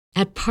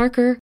At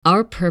Parker,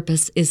 our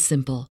purpose is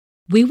simple.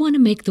 We want to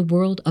make the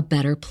world a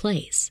better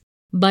place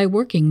by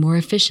working more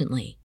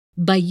efficiently,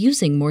 by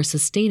using more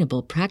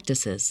sustainable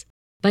practices,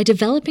 by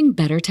developing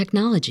better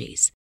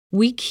technologies.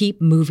 We keep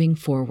moving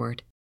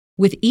forward.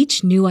 With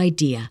each new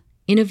idea,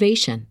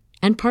 innovation,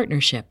 and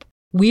partnership,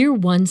 we're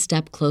one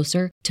step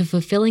closer to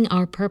fulfilling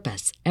our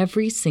purpose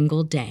every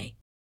single day.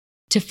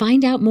 To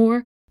find out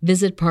more,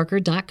 visit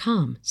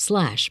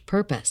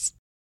parker.com/purpose.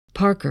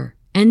 Parker,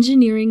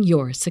 engineering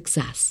your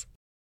success.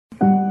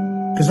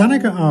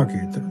 Gazzaniga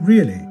argued that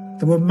really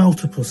there were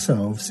multiple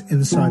selves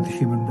inside the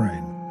human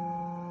brain,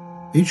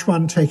 each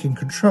one taking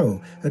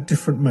control at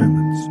different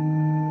moments.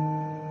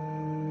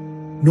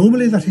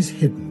 Normally that is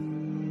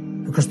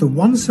hidden, because the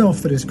one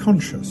self that is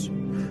conscious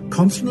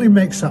constantly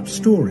makes up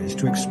stories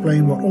to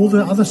explain what all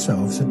the other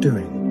selves are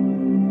doing.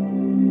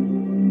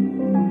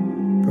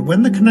 But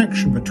when the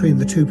connection between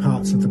the two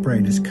parts of the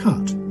brain is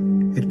cut,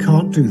 it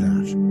can't do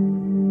that,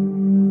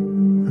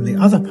 and the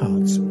other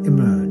parts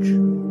emerge.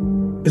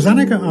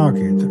 Gazzaniga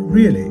argued that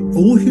really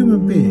all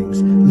human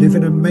beings live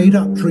in a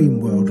made-up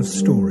dream world of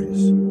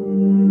stories,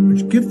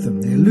 which give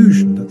them the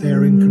illusion that they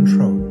are in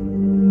control,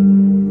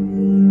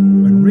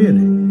 when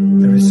really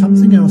there is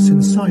something else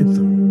inside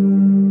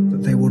them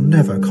that they will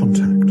never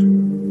contact.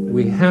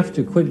 We have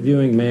to quit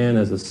viewing man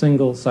as a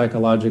single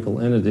psychological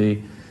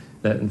entity,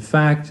 that in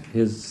fact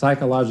his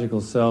psychological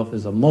self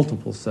is a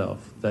multiple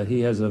self, that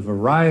he has a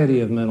variety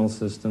of mental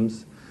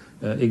systems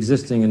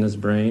existing in his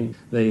brain.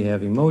 They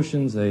have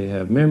emotions, they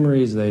have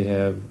memories, they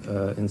have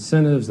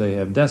incentives, they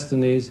have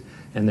destinies,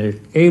 and they're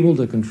able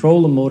to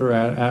control the motor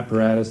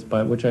apparatus,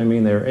 by which I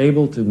mean they're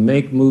able to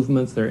make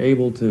movements, they're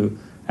able to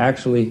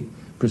actually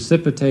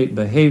precipitate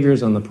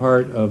behaviors on the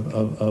part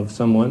of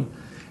someone.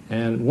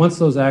 And once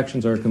those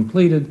actions are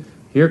completed,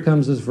 here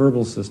comes this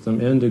verbal system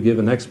in to give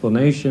an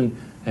explanation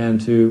and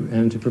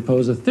to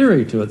propose a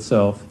theory to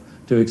itself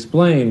to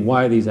explain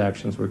why these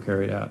actions were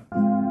carried out.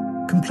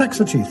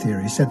 Complexity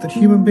theory said that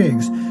human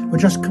beings were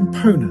just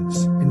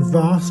components in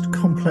vast,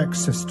 complex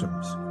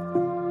systems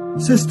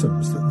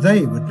that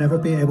they would never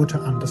be able to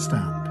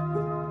understand,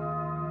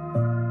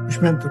 which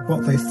meant that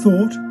what they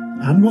thought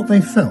and what they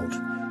felt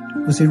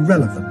was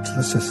irrelevant to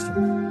the system.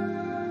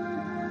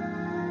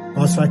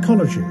 While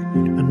psychology,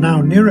 and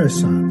now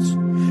neuroscience,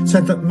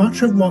 said that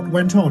much of what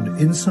went on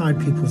inside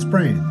people's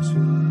brains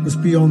was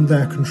beyond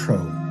their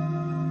control,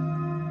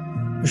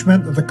 which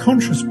meant that the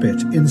conscious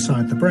bit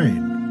inside the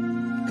brain,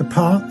 the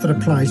part that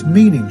applies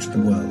meaning to the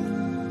world,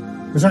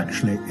 was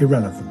actually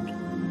irrelevant.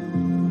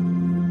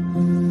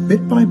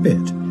 Bit by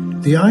bit,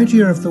 the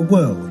idea of the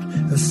world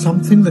as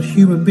something that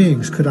human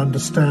beings could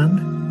understand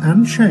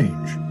and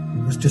change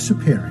was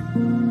disappearing.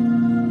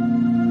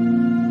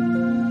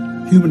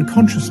 Human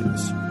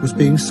consciousness was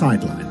being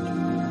sidelined.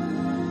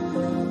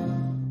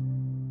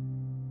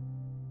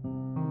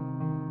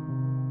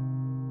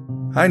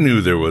 I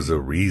knew there was a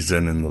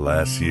reason in the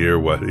last year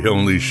why the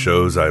only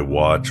shows I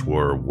watched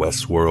were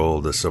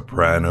Westworld, The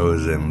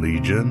Sopranos, and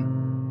Legion.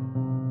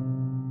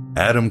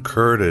 Adam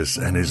Curtis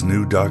and his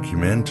new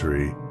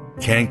documentary,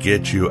 Can't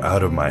Get You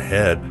Out of My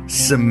Head,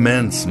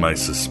 cements my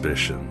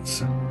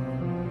suspicions.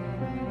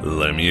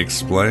 Let me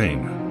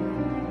explain.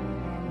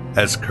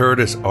 As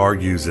Curtis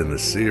argues in the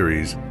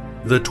series,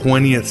 the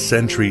 20th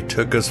century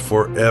took us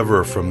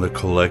forever from the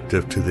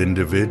collective to the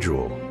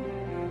individual.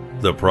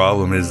 The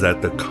problem is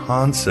that the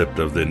concept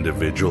of the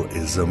individual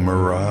is a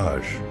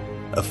mirage,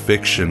 a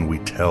fiction we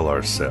tell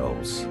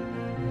ourselves.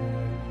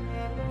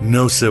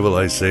 No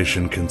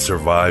civilization can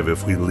survive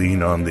if we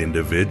lean on the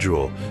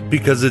individual,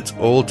 because it's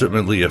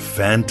ultimately a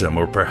phantom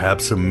or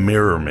perhaps a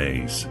mirror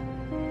maze.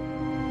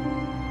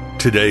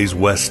 Today's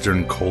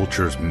Western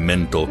culture's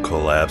mental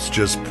collapse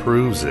just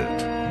proves it.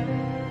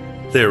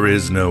 There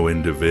is no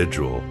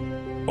individual,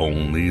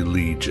 only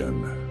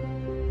legion.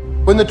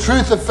 When the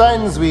truth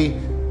offends, we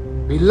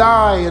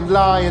lie and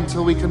lie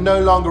until we can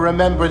no longer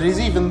remember it is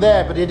even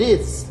there, but it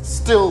is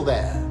still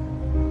there.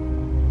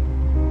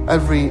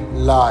 Every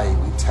lie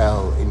we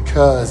tell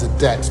incurs a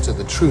debt to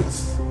the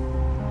truth.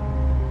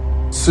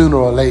 Sooner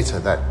or later,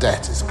 that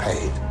debt is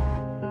paid.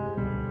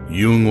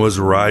 Jung was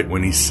right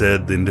when he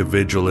said the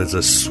individual is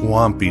a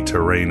swampy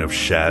terrain of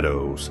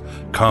shadows,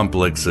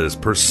 complexes,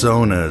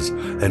 personas,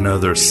 and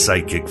other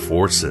psychic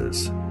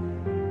forces.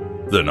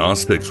 The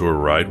Gnostics were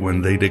right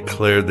when they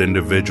declared the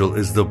individual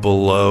is the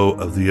below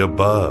of the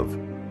above,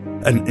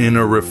 an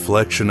inner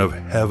reflection of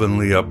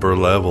heavenly upper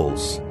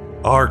levels,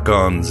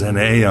 archons and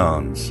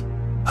aeons,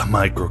 a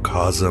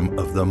microcosm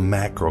of the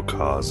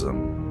macrocosm.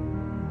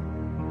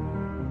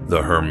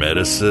 The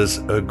Hermeticists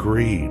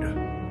agreed.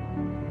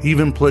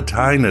 Even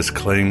Plotinus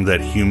claimed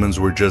that humans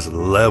were just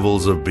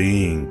levels of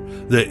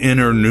being, the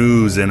inner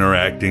nous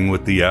interacting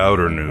with the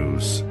outer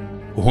nous.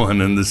 One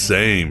and the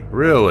same,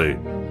 really,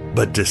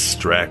 but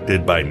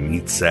distracted by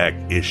meat sack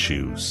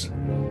issues.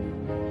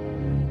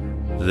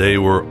 They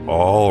were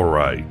all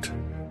right.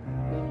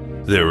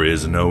 There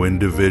is no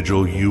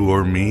individual you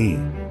or me,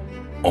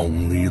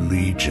 only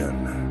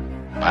legion.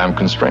 I am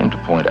constrained to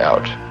point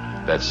out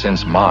that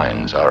since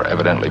minds are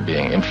evidently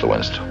being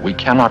influenced, we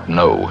cannot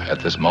know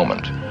at this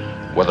moment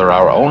whether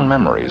our own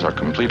memories are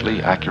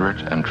completely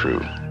accurate and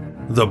true.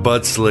 The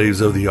butt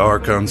slaves of the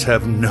Archons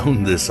have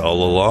known this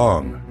all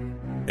along.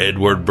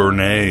 Edward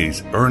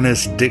Bernays,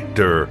 Ernest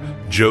Dichter,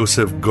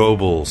 Joseph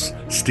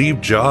Goebbels,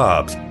 Steve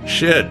Jobs,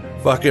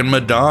 fucking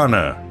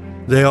Madonna.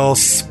 They all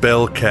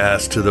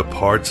spellcast to the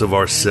parts of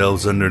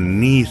ourselves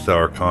underneath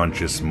our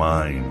conscious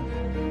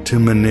mind to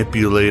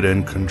manipulate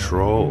and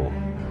control.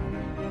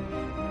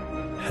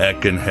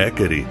 Heck and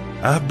heckity,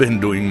 I've been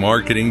doing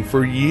marketing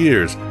for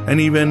years, and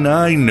even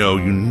I know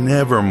you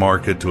never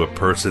market to a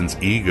person's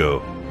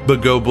ego,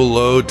 but go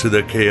below to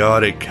the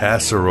chaotic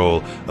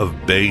casserole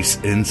of base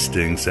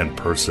instincts and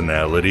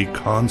personality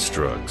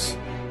constructs.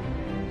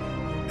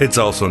 It's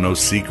also no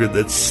secret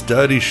that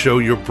studies show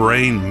your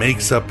brain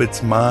makes up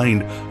its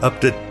mind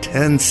up to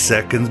 10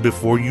 seconds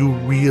before you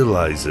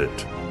realize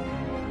it.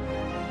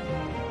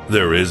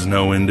 There is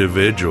no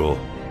individual,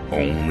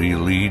 only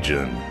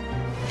legion.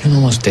 You know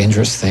the most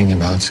dangerous thing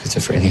about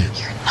schizophrenia?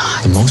 You're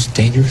not. The most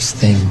dangerous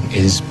thing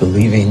is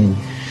believing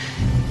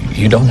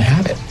you don't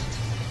have it.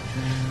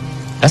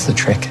 That's the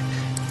trick.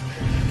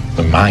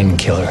 The mind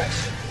killer.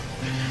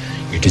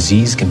 Your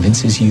disease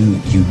convinces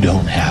you you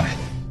don't have it.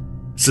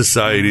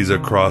 Societies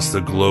across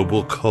the globe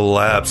will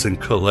collapse in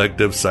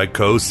collective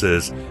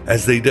psychosis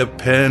as they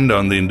depend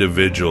on the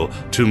individual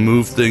to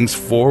move things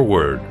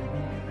forward.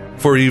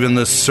 For even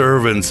the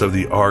servants of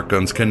the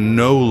Archons can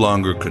no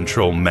longer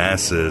control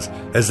masses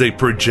as they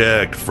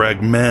project,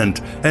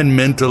 fragment, and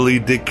mentally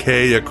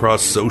decay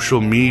across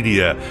social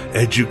media,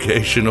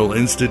 educational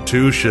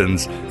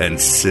institutions, and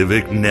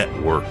civic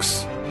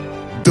networks.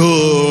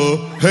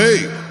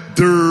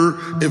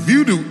 If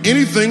you do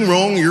anything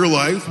wrong in your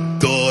life,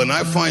 and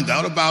I find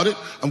out about it,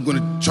 I'm going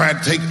to try to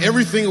take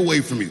everything away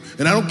from you.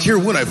 And I don't care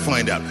when I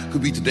find out. It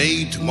could be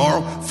today,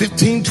 tomorrow,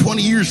 15,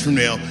 20 years from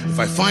now. If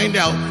I find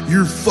out,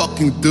 you're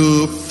fucking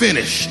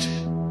finished.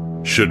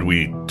 Should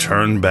we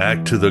turn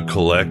back to the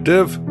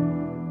collective?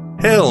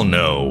 Hell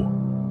no.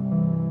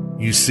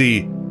 You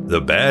see,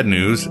 the bad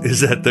news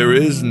is that there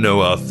is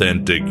no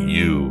authentic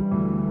you,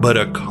 but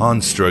a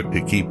construct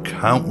to keep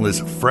countless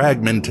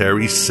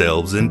fragmentary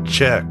selves in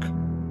check.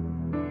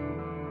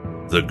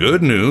 The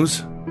good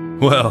news?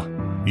 Well,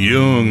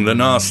 Jung, the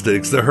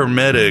Gnostics, the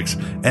Hermetics,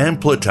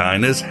 and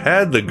Plotinus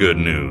had the good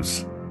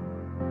news.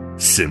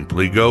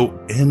 Simply go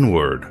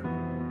inward.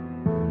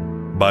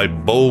 By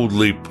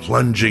boldly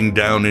plunging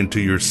down into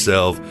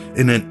yourself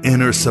in an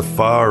inner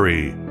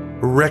safari,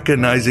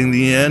 recognizing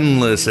the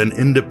endless and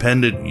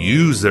independent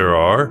yous there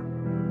are,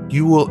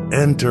 you will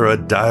enter a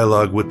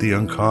dialogue with the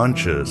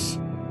unconscious.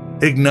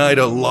 Ignite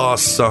a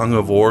lost song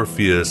of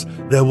Orpheus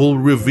that will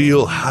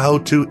reveal how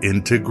to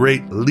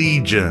integrate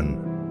Legion.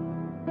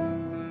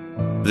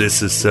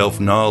 This is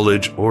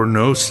self-knowledge or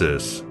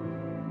gnosis.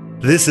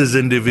 This is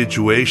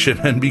individuation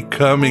and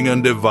becoming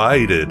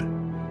undivided.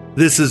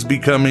 This is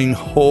becoming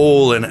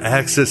whole and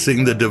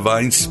accessing the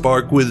divine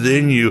spark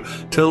within you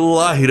to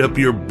light up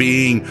your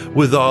being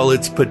with all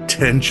its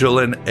potential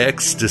and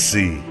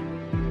ecstasy.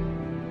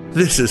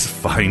 This is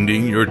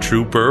finding your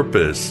true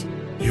purpose,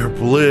 your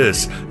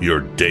bliss,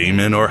 your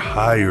daemon or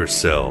higher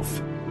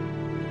self.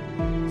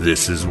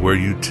 This is where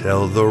you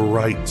tell the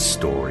right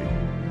story.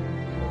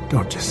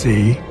 Don't you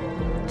see?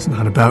 It's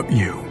not about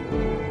you.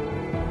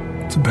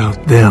 It's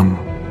about them.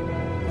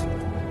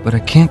 But I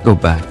can't go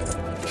back.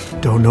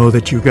 Don't know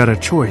that you got a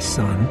choice,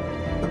 son.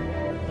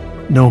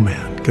 No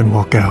man can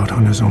walk out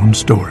on his own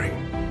story.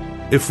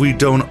 If we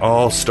don't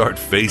all start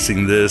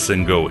facing this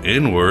and go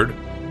inward,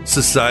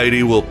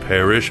 society will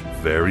perish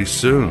very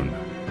soon.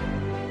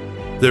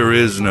 There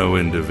is no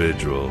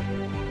individual.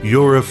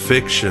 You're a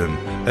fiction,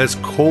 as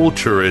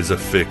culture is a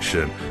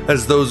fiction,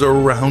 as those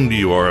around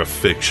you are a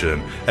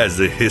fiction, as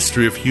the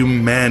history of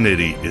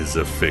humanity is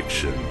a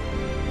fiction.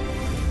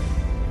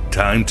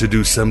 Time to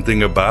do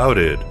something about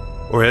it,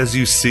 or as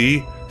you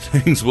see,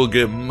 things will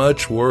get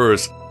much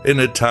worse in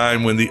a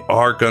time when the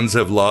Archons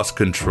have lost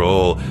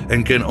control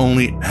and can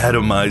only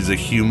atomize the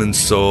human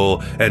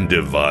soul and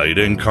divide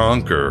and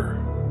conquer.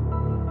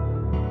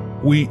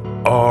 We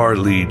are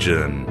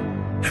Legion.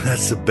 And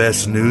that's the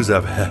best news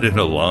I've had in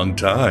a long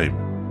time.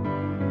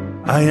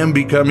 I am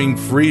becoming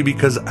free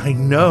because I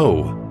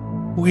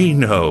know. We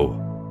know.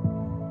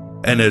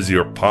 And as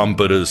your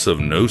Pompadour of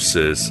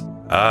Gnosis,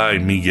 I,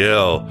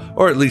 Miguel,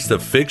 or at least the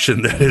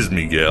fiction that is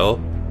Miguel,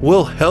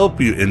 will help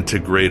you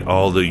integrate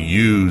all the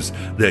yous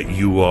that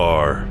you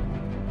are.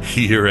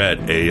 Here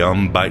at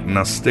Aeon Bite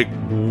Gnostic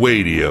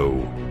Radio.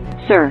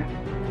 Sir,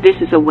 this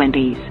is a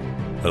Wendy's.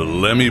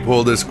 Let me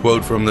pull this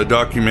quote from the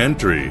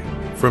documentary.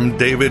 From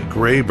David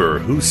Graeber,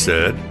 who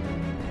said,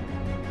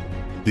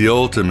 "The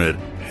ultimate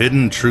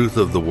hidden truth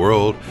of the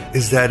world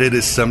is that it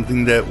is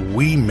something that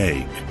we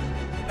make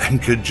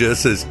and could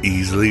just as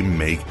easily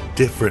make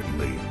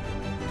differently."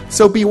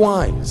 So be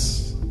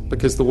wise,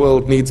 because the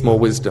world needs more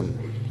wisdom,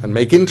 and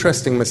make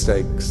interesting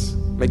mistakes,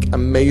 make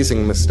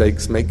amazing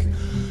mistakes, make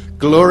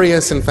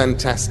glorious and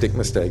fantastic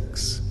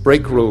mistakes,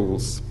 break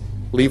rules,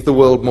 leave the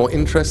world more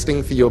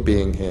interesting for your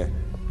being here.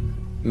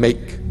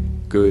 Make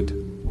good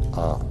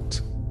art.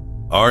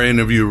 Our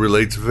interview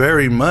relates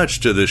very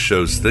much to this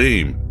show's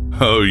theme.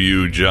 Oh,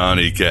 you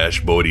Johnny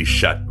Cash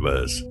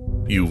Bodhisattvas,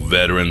 you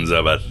veterans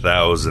of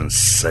 1,000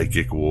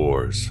 psychic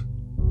wars.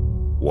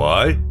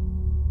 Why?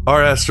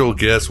 Our astral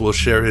guest will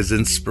share his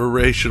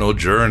inspirational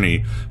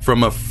journey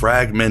from a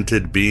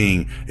fragmented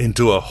being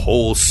into a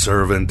whole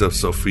servant of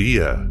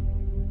Sophia.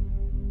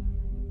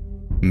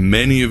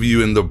 Many of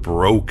you in the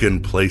broken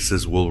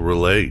places will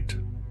relate,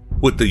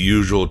 with the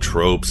usual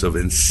tropes of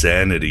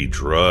insanity,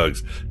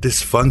 drugs,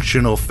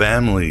 dysfunctional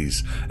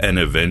families, and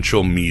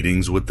eventual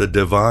meetings with the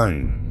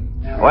divine.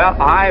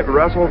 Well, I've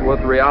wrestled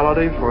with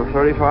reality for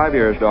 35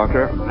 years,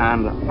 Doctor,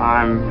 and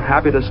I'm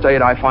happy to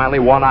state I finally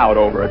won out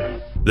over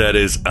it. That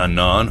is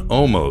Anon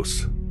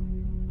Omos,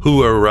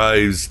 who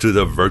arrives to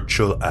the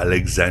virtual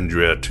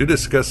Alexandria to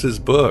discuss his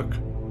book,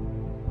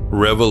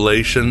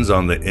 Revelations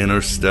on the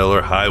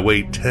Interstellar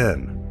Highway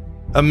 10,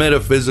 a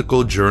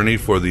metaphysical journey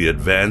for the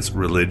advanced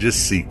religious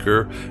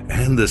seeker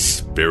and the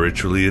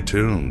spiritually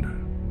attuned.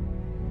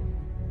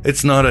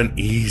 It's not an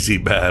easy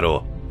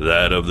battle,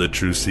 that of the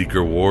true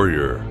seeker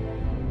warrior,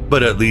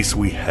 but at least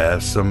we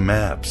have some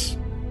maps.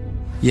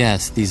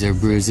 Yes, these are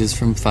bruises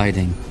from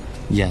fighting.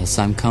 Yes,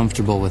 I'm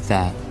comfortable with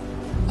that.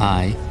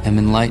 I am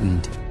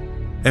enlightened.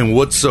 And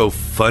what's so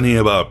funny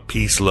about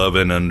peace, love,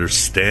 and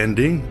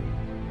understanding?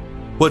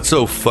 What's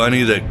so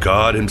funny that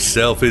God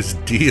himself is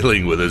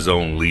dealing with his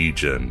own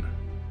legion?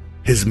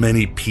 His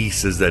many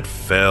pieces that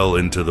fell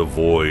into the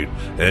void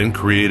and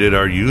created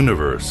our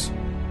universe.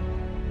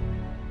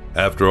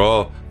 After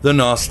all, the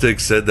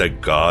Gnostics said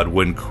that God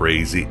went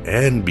crazy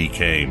and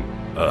became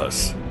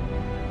us.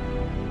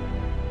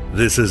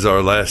 This is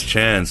our last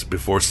chance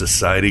before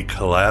society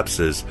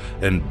collapses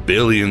and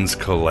billions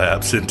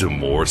collapse into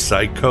more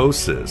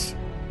psychosis,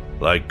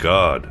 like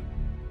God.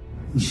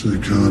 The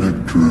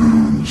psychotic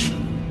drowns,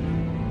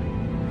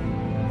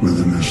 where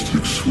the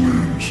mystic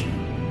swims.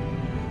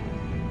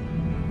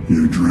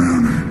 You're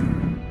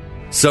drowning.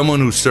 Someone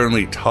who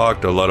certainly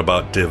talked a lot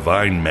about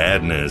divine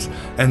madness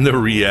and the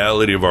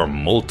reality of our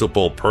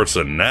multiple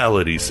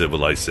personality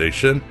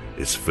civilization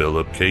is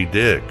Philip K.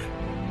 Dick.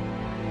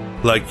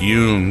 Like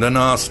Jung, the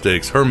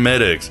Gnostics,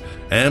 Hermetics,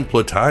 and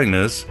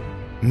Plotinus,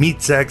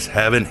 meatsacks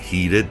haven't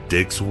heeded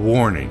Dick's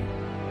warning.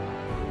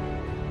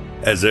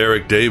 As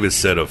Eric Davis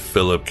said of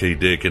Philip K.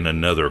 Dick in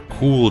another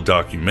cool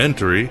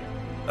documentary,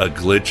 A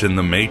Glitch in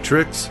the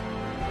Matrix,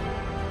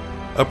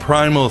 a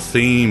primal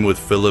theme with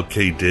Philip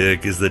K.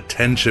 Dick is the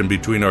tension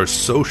between our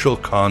social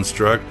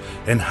construct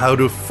and how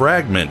to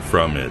fragment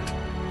from it.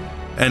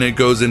 And it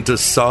goes into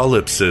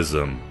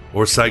solipsism,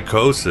 or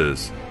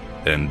psychosis,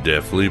 and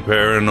definitely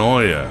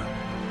paranoia.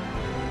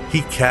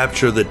 He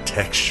captured the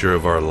texture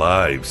of our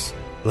lives,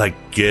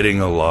 like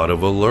getting a lot of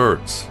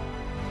alerts.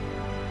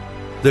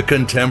 The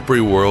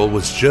contemporary world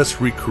was just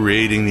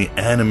recreating the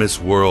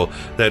animist world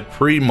that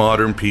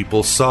pre-modern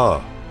people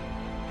saw.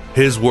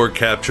 His work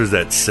captures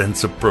that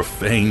sense of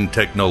profane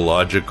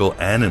technological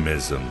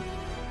animism,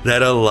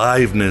 that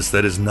aliveness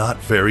that is not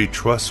very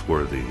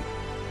trustworthy.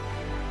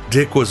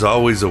 Dick was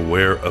always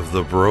aware of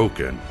the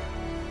broken.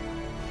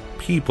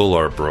 People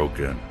are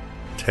broken.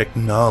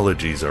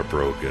 Technologies are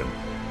broken.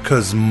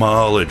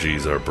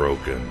 Cosmologies are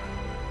broken.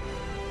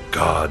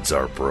 Gods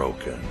are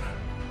broken.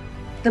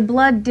 The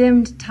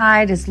blood-dimmed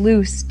tide is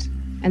loosed,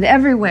 and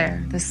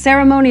everywhere the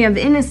ceremony of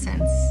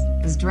innocence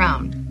is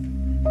drowned.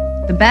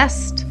 The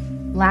best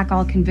lack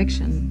all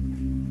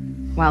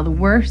conviction, while the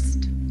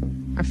worst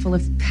are full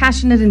of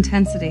passionate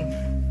intensity.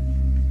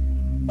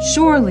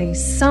 Surely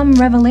some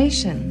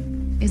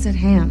revelation is at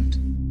hand.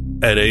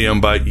 At AM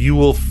Bite, you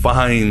will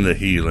find the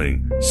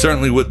healing,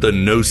 certainly with the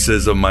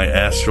gnosis of my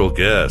astral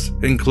guests,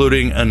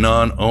 including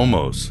Anon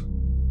Omos.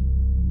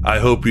 I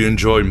hope you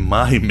enjoy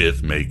my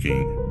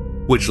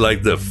myth-making, which,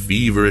 like the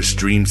feverish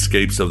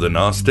dreamscapes of the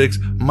Gnostics,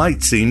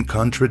 might seem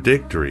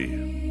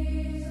contradictory.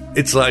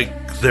 It's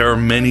like there are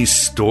many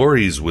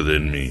stories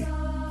within me,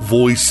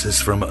 voices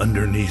from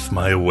underneath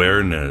my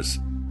awareness,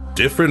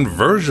 different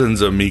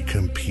versions of me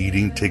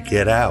competing to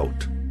get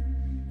out.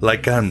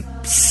 Like I'm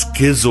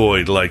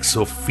schizoid like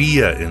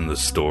Sophia in the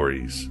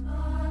stories.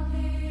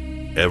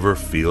 Ever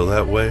feel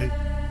that way?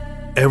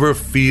 Ever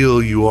feel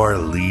you are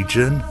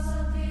legion?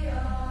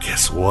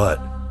 Guess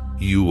what?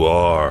 You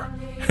are.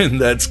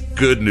 And that's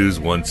good news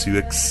once you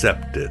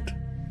accept it.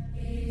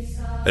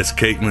 As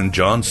Caitlin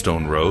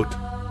Johnstone wrote,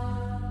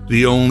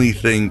 the only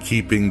thing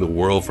keeping the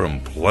world from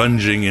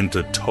plunging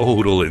into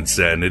total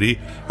insanity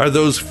are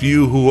those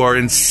few who are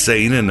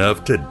insane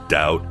enough to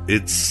doubt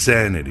its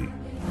sanity.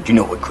 Do you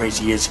know what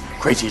crazy is?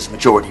 Crazy is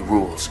majority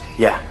rules.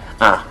 Yeah,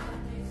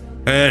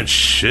 And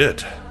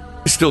shit.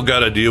 We still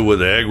gotta deal with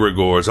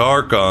egregores,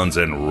 archons,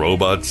 and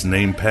robots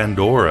named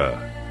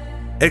Pandora.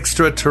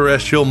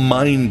 Extraterrestrial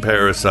mind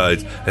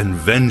parasites and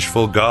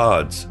vengeful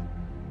gods.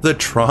 The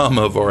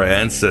trauma of our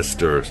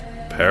ancestors,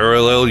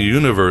 parallel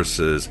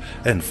universes,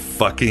 and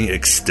fucking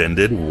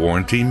extended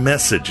warranty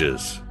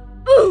messages.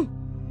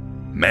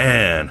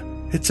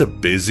 Man, it's a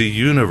busy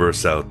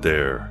universe out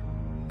there.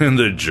 And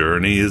the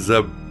journey is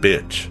a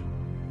bitch.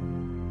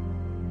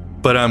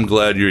 But I'm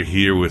glad you're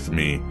here with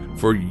me,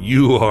 for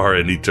you are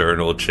an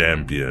eternal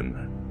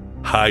champion,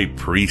 high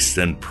priests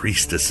and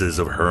priestesses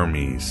of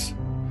Hermes,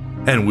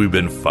 and we've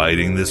been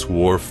fighting this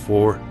war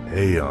for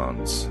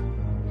aeons.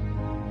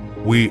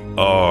 We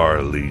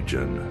are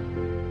Legion.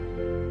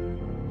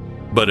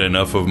 But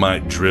enough of my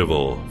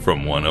drivel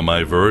from one of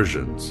my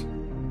versions.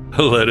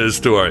 Let us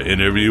to our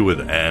interview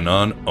with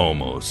Anon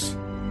Omos.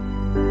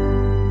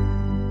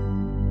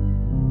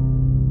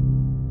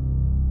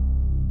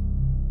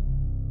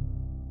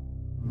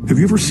 Have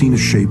you ever seen a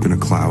shape in a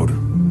cloud?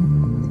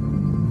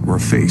 Or a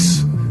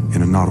face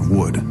in a knot of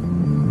wood?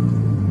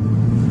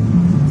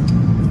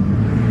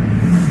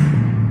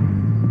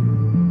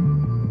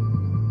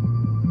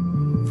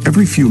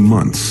 Every few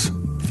months,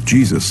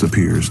 Jesus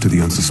appears to the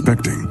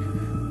unsuspecting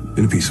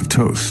in a piece of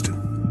toast.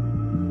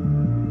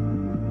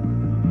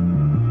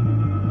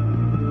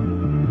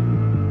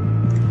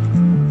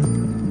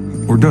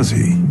 Or does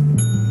he?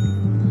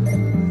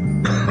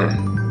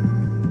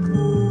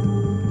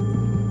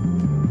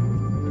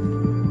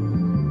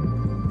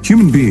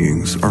 Human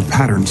beings are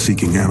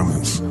pattern-seeking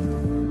animals.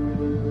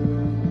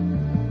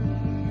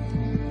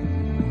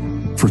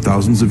 For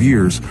thousands of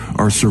years,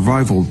 our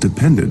survival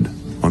depended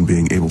on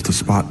being able to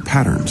spot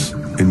patterns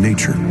in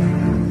nature,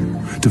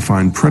 to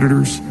find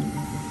predators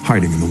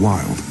hiding in the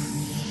wild.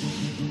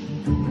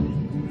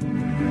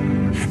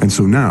 And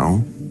so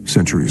now,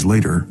 centuries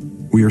later,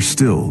 we are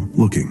still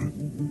looking,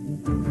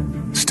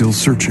 still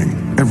searching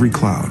every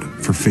cloud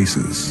for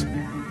faces,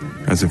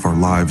 as if our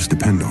lives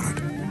depend on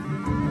it.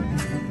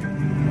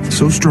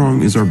 So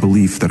strong is our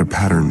belief that a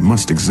pattern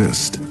must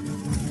exist,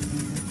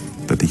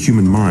 that the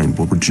human mind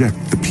will reject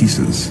the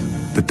pieces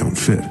that don't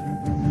fit.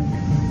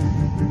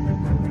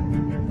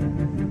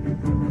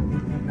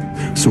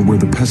 So where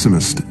the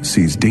pessimist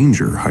sees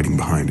danger hiding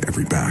behind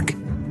every back,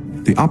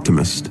 the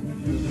optimist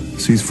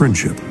sees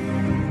friendship.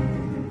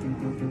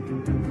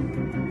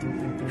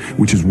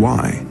 Which is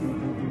why,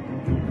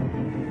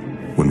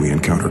 when we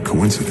encounter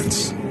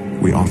coincidence,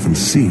 we often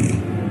see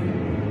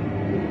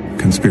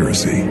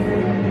conspiracy.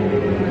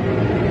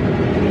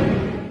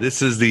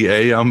 This is the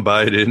Aeon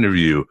Byte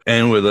interview,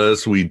 and with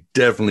us, we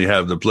definitely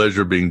have the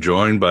pleasure of being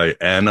joined by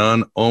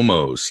Anon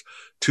Omos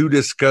to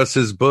discuss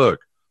his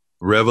book,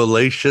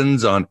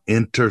 Revelations on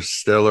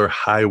Interstellar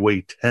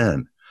Highway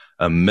 10,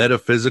 a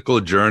metaphysical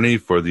journey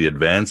for the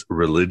advanced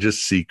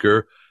religious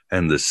seeker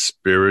and the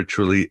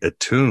spiritually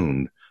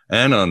attuned.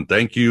 Anon,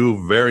 thank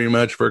you very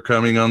much for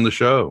coming on the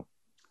show.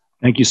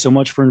 Thank you so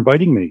much for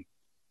inviting me.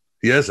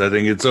 Yes, I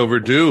think it's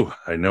overdue.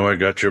 I know I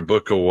got your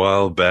book a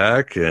while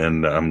back,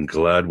 and I'm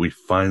glad we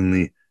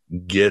finally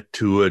get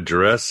to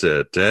address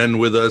it. And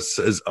with us,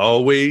 as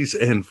always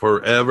and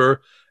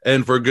forever,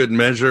 and for good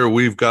measure,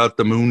 we've got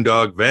the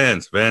Moondog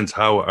Vance. Vance,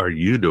 how are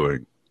you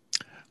doing?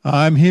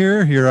 I'm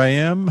here. Here I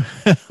am.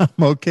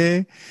 I'm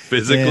okay.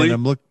 Physically?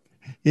 And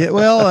yeah,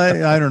 well,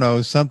 I don't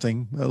know,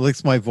 something. At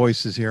least my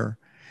voice is here.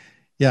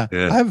 Yeah.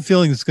 I have a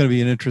feeling it's going to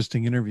be an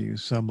interesting interview,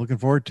 so I'm looking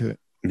forward to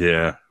it.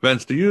 Yeah.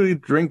 Vance, do you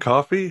drink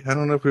coffee? I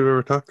don't know if we've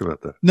ever talked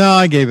about that. No,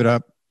 I gave it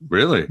up.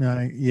 Really?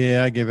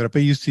 Yeah, I gave it up. I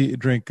used to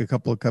drink a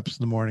couple of cups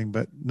in the morning,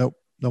 but nope,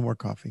 no more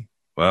coffee.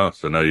 Wow.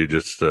 So now you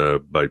just,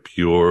 by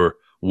pure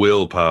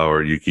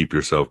willpower, you keep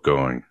yourself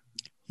going.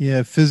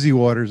 Yeah, fizzy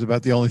water is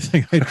about the only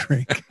thing I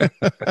drink.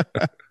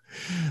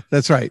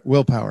 That's right,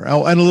 willpower.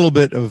 Oh, and a little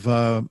bit of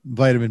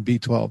vitamin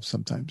B12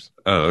 sometimes.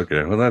 Oh,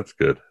 okay. Well, that's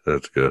good.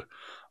 That's good.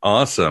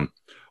 Awesome.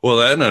 Well,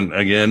 then, and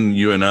again,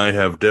 you and I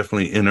have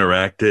definitely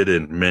interacted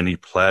in many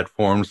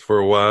platforms for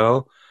a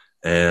while,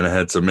 and I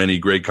had so many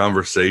great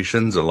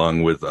conversations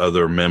along with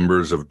other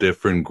members of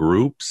different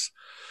groups.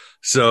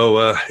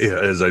 So,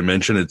 as I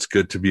mentioned, it's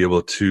good to be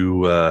able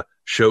to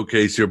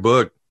showcase your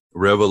book,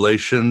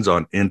 Revelations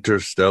on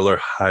Interstellar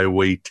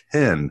Highway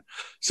 10.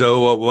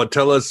 So,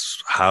 tell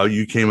us how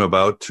you came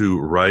about to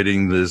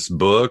writing this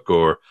book,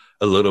 or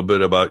a little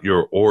bit about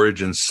your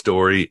origin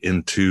story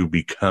into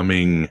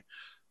becoming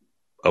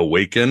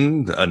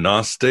awakened, a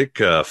Gnostic,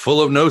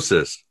 full of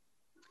gnosis.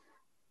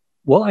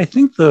 Well, I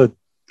think the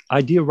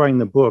idea of writing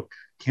the book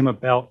came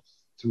about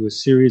through a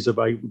series of,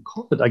 I would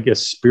call it, I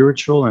guess,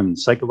 spiritual and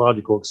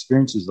psychological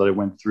experiences that I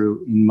went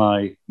through in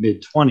my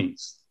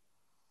mid-20s.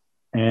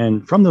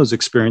 And from those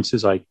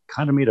experiences, I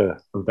kind of made a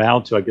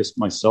vow to, I guess,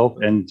 myself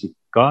and to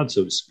God,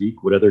 so to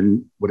speak,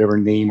 whatever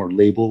name or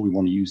label we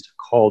want to use to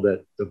call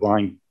that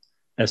divine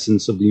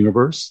essence of the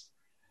universe.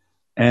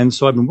 And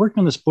so I've been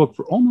working on this book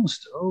for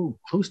almost,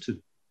 close to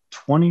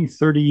 20,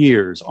 30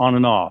 years on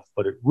and off,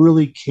 but it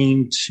really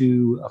came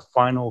to a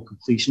final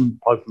completion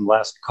probably from the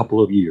last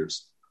couple of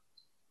years.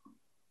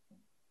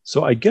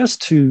 So I guess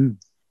a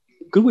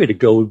good way to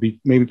go would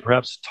be maybe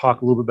perhaps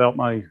talk a little bit about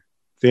my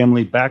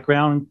family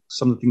background,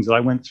 some of the things that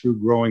I went through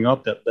growing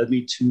up that led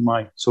me to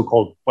my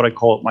so-called, what I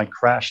call it, my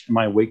crash and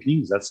my awakening.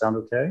 Does that sound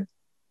okay?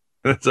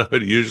 That's how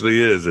it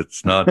usually is.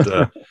 It's not,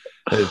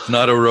 it's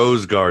not a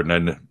rose garden,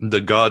 and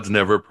the gods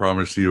never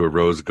promise you a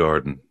rose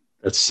garden.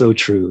 That's so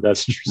true.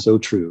 That's so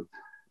true.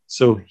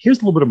 So here's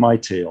a little bit of my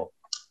tale.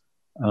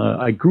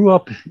 I grew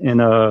up in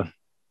a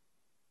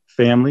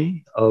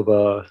family of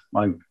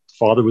my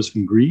father was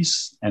from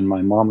Greece and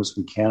my mom was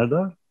from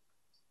Canada.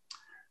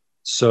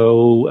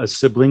 So as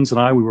siblings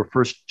and I, we were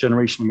first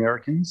generation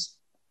Americans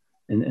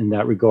in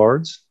that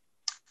regards.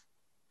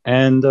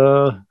 And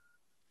I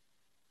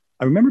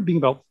remember being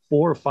about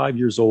 4 or 5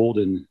 years old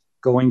and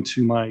going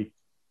to my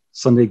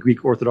Sunday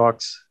Greek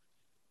Orthodox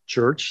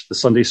church, the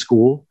Sunday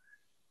school,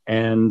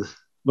 and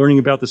learning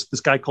about this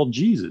guy called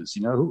Jesus.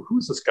 You know,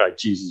 who's this guy,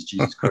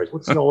 Jesus Christ?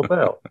 What's he all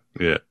about?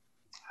 Yeah.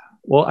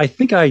 Well, I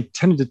think I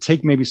tended to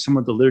take maybe some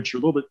of the literature a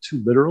little bit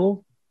too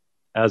literal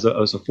as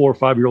a 4 or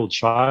 5 year old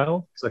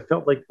child, because I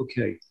felt like,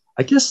 okay,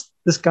 I guess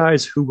this guy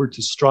is who we're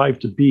to strive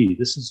to be.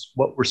 This is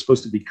what we're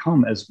supposed to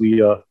become as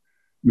we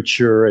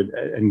mature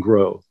and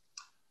grow.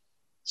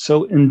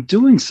 So in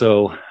doing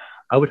so,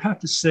 I would have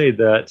to say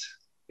that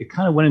it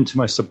kind of went into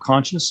my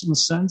subconscious in a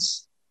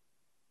sense,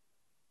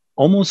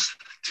 almost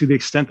to the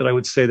extent that I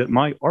would say that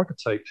my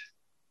archetype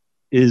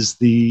is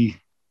the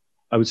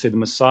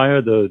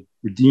Messiah, the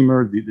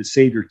Redeemer, the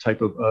Savior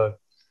type of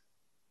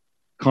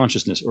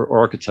consciousness or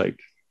archetype.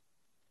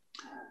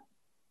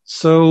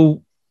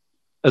 So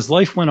as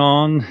life went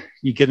on,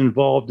 you get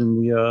involved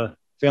in the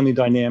family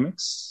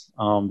dynamics.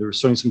 There was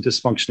certainly some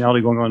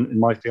dysfunctionality going on in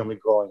my family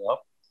growing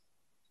up.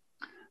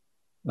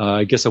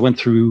 I guess I went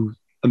through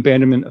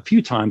abandonment a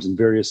few times in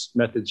various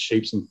methods,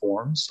 shapes, and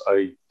forms.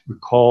 I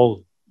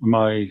recall when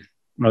I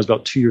was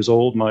about 2 years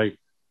old, my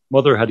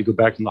mother had to go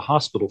back in the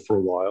hospital for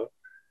a while.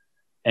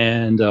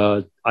 And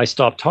I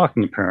stopped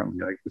talking, apparently.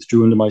 I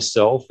withdrew into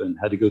myself and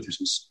had to go through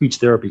some speech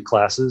therapy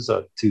classes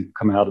to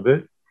come out of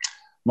it.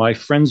 My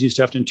friends used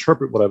to have to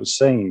interpret what I was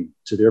saying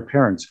to their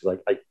parents.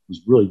 Like, I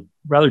was really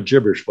rather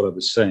gibberish what I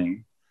was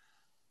saying.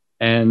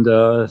 And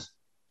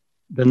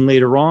then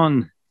later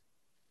on,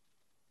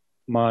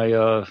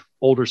 my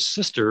older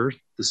sister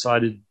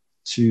decided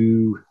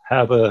to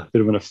have a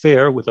bit of an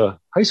affair with a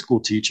high school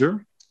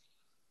teacher.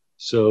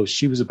 So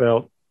she was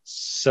about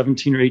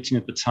 17 or 18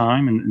 at the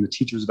time, and the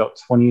teacher was about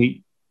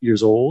 28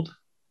 years old.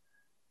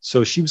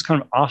 So she was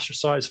kind of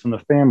ostracized from the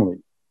family.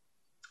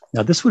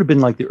 Now, this would have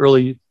been like the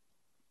early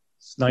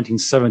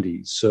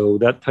 1970s. So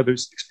that type of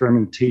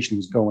experimentation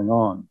was going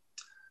on.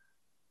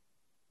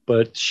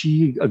 But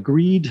she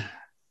agreed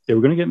they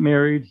were going to get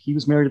married. He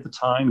was married at the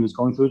time. He was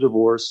going through a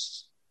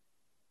divorce.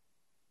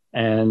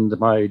 And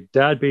my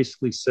dad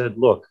basically said,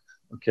 look,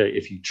 okay,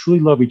 if you truly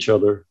love each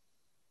other,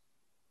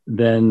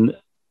 then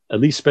at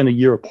least spend a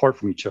year apart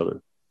from each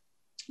other.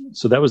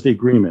 So that was the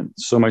agreement.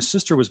 So my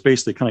sister was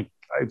basically kind of,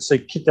 I'd say,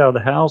 kicked out of the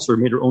house or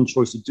made her own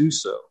choice to do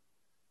so.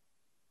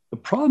 The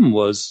problem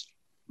was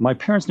my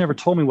parents never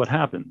told me what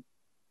happened.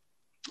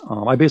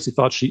 I basically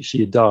thought she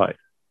had died.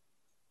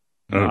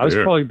 I was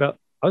probably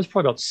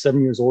about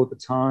 7 years old at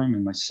the time,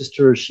 and my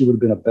sister, she would have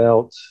been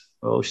about,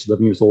 she's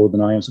 11 years older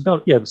than I am. So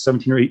about,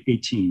 17 or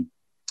 18.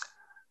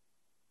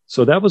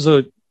 So that was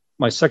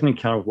my second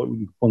encounter of what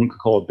one could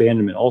call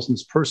abandonment. Also,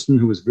 this person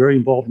who was very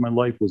involved in my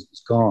life was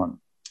gone.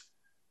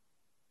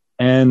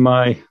 And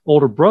my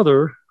older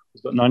brother,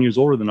 who's about 9 years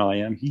older than I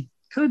am, he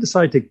kind of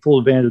decided to take full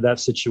advantage of that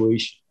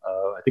situation.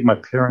 I think my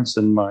parents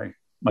and my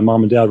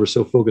mom and dad were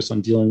so focused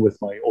on dealing with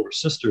my older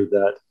sister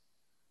that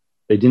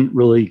they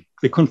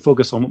couldn't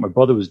focus on what my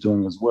brother was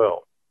doing as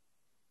well.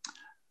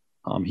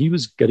 He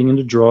was getting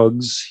into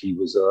drugs. He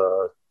was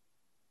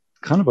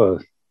kind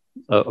of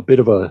a bit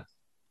of a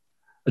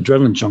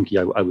adrenaline junkie,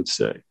 I would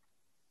say.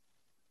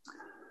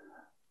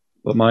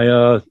 But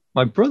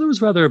my brother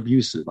was rather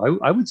abusive.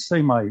 I would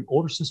say my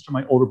older sister,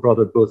 my older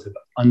brother, both have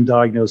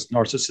undiagnosed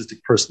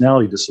narcissistic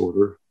personality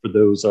disorder, for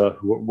those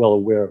who are well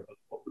aware of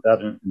what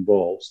that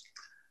involves.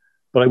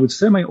 But I would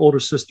say my older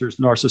sister's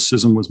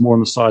narcissism was more on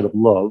the side of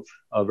love,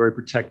 very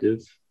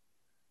protective.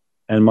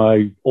 And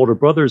my older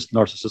brother's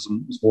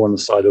narcissism was more on the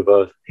side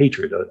of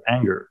hatred,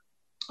 anger,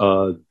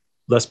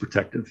 less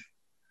protective.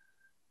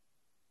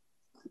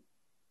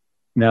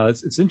 Now,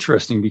 it's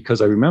interesting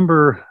because I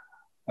remember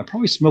I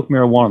probably smoked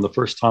marijuana the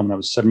first time when I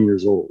was 7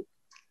 years old,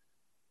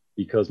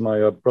 because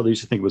my brother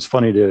used to think it was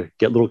funny to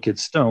get little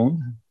kids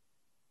stoned.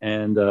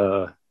 And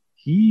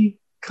he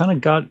kind of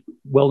got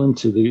well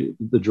into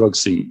the drug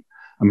scene.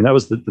 I mean, that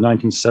was the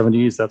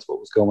 1970s. That's what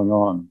was going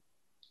on.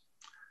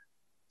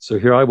 So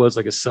here I was,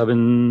 like a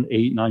 7,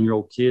 8,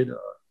 9-year-old kid.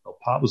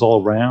 Pot was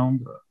all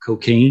around,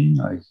 cocaine.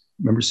 I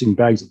remember seeing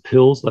bags of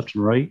pills left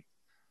and right.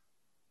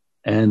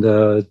 And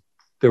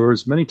there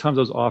was many times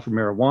I was offered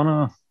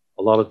marijuana.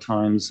 A lot of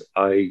times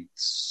I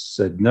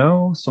said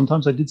no.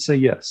 Sometimes I did say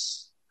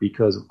yes,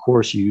 because of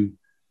course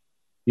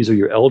these are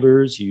your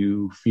elders.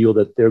 You feel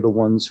that they're the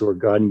ones who are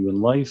guiding you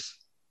in life,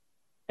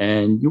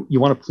 and you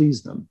want to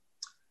please them.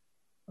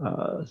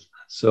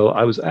 So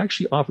I was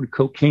actually offered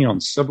cocaine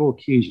on several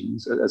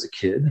occasions as a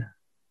kid,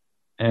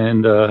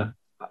 and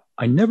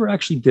I never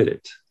actually did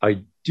it.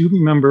 I do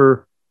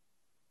remember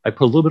I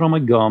put a little bit on my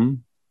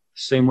gum,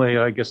 same way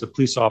I guess a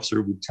police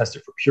officer would test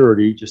it for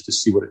purity just to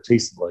see what it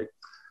tasted like.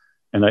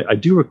 And I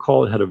do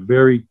recall it had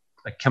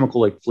a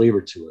chemical-like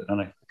flavor to it. And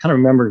I kind of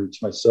remember to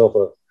myself,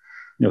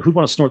 who'd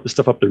want to snort this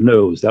stuff up their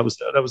nose? That was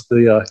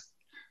the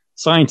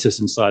scientist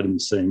inside of me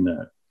saying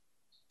that.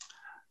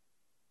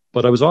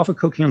 But I was offered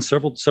cocaine on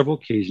several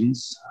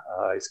occasions.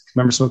 I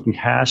remember smoking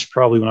hash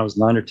probably when I was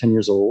 9 or 10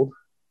 years old.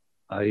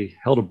 I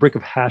held a brick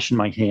of hash in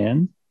my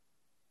hand.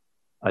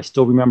 I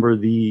still remember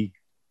the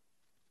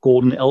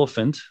golden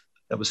elephant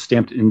that was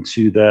stamped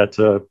into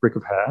that brick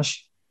of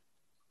hash.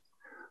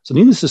 So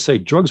needless to say,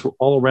 drugs were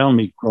all around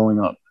me growing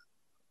up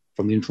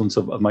from the influence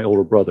of my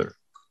older brother.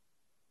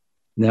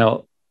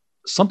 Now,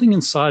 something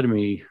inside of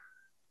me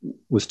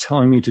was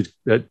telling me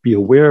to be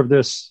aware of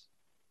this,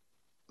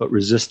 but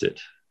resist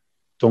it.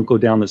 Don't go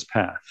down this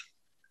path.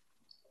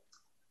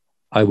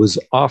 I was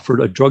offered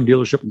a drug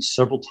dealership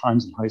several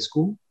times in high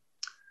school,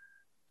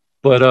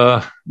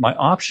 but my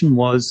option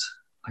was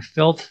I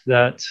felt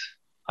that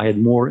I had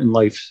more in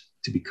life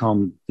to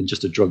become than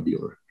just a drug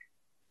dealer.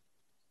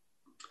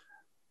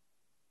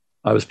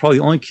 I was probably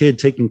the only kid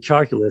taking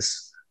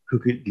calculus who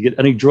could get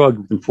any drug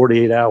within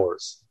 48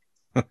 hours.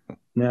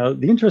 Now,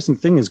 the interesting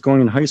thing is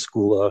going in high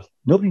school,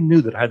 nobody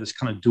knew that I had this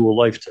kind of dual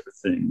life type of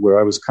thing where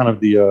I was kind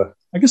of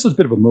I guess I was a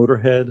bit of a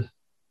motorhead,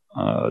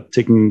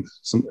 taking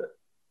some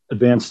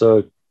advanced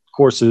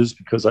courses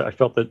because I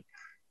felt that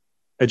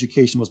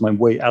education was my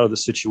way out of the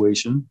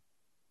situation.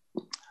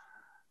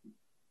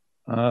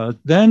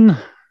 Then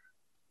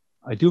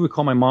I do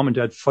recall my mom and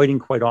dad fighting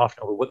quite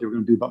often over what they were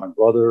going to do about my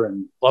brother,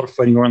 and a lot of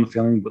fighting around the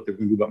family, what they were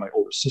going to do about my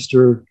older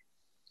sister.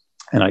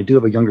 And I do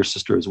have a younger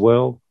sister as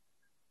well.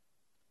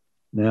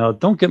 Now,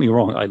 don't get me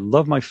wrong. I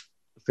love my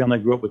family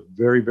I grew up with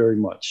very, very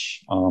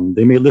much.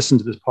 They may listen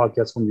to this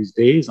podcast one of these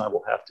days, and I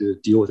will have to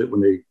deal with it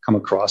when they come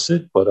across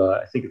it. But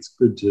I think it's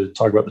good to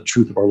talk about the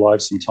truth of our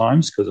lives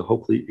sometimes because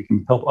hopefully it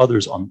can help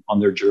others on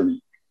their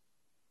journey.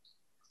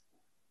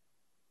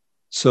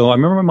 So I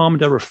remember my mom and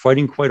dad were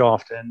fighting quite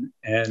often,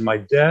 and my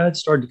dad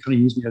started to kind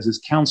of use me as his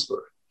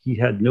counselor. He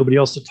had nobody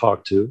else to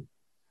talk to.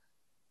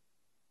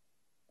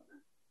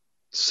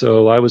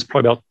 So I was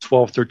probably about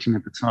 12, 13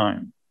 at the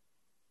time.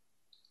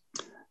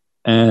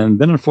 And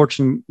then,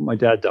 unfortunately, my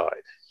dad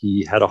died.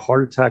 He had a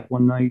heart attack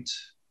one night,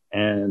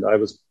 and I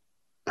was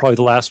probably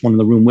the last one in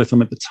the room with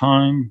him at the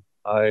time.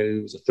 I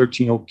was a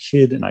 13-year-old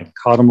kid, and I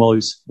caught him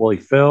while he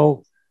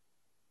fell,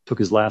 took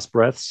his last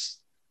breaths.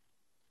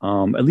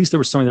 At least there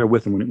was somebody there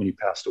with him when he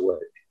passed away.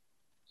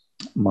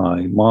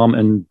 My mom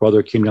and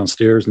brother came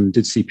downstairs and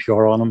did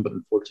CPR on him, but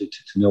unfortunately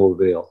to no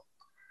avail.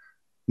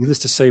 Needless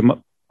to say,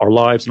 our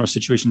lives and our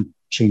situation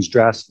changed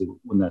drastically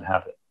when that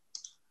happened.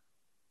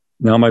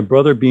 Now, my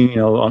brother being, he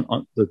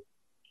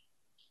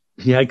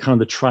had kind of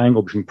the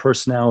triangle between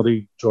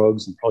personality,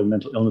 drugs, and probably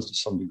mental illness to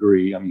some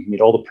degree. I mean, he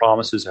made all the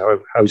promises how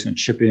he was going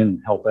to chip in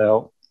and help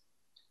out.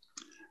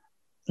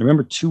 I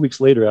remember 2 weeks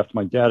later, after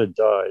my dad had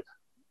died,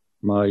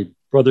 my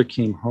brother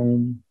came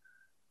home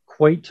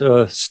quite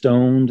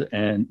stoned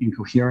and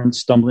incoherent,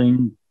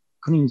 stumbling,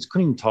 couldn't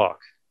even talk.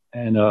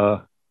 And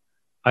I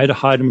had to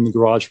hide him in the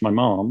garage from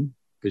my mom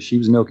because she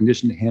was in no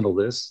condition to handle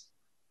this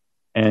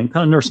and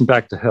kind of nurse him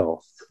back to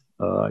health.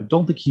 I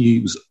don't think he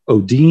was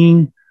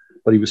ODing,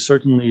 but he was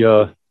certainly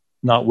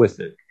not with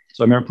it.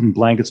 So I remember putting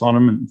blankets on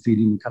him and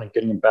feeding him, kind of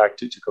getting him back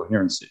to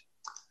coherency.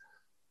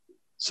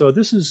 So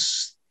this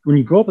is, when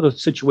you grow up with a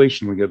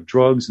situation where you have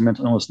drugs and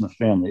mental illness in the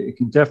family, it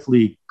can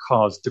definitely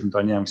cause different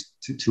dynamics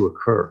to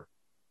occur.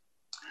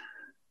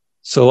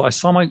 So I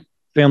saw my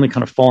family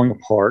kind of falling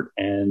apart,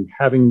 and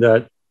having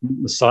that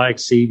Messiah,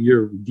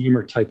 Savior,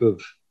 Redeemer type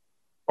of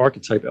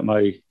archetype at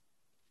my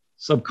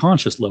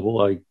subconscious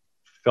level, I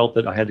felt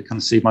that I had to kind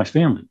of save my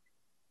family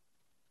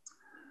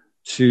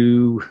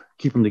to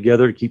keep them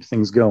together, to keep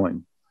things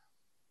going.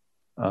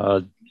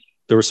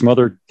 There were some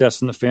other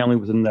deaths in the family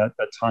within that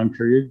time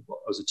period.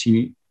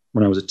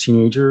 When I was a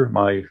teenager,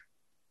 my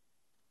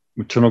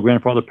maternal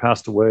grandfather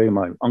passed away,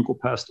 my uncle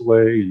passed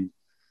away,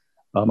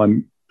 and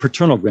my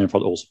paternal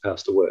grandfather also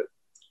passed away.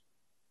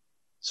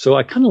 So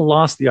I kind of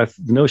lost the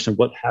notion of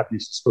what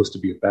happiness is supposed to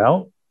be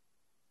about.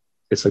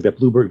 It's like that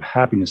bluebird of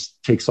happiness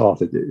takes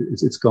off,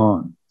 it's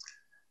gone.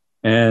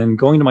 And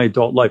going to my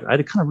adult life, I had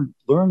to kind of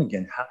learn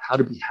again how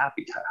to be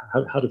happy,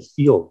 how to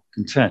feel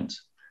content.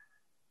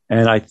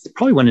 And I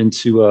probably went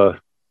into a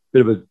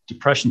bit of a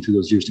depression through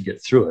those years to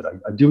get through it.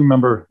 I do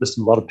remember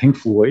listening to a lot of Pink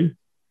Floyd,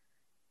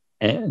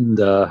 and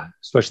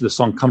especially the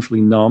song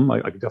Comfortably Numb.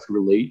 I could definitely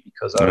relate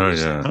because I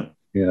was,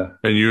 yeah.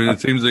 And it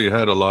seems that you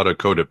had a lot of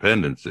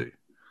codependency.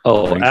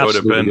 Oh,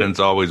 absolutely. Codependents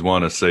always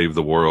want to save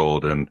the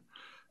world, and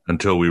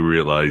until we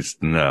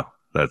realized, no,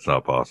 that's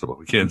not possible.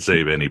 We can't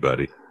save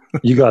anybody.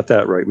 You got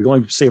that right. We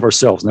only save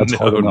ourselves, and that's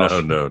hard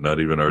enough. No,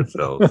 not even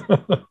ourselves.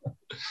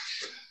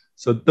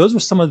 So those were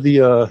some of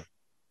the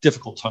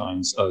difficult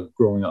times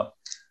growing up.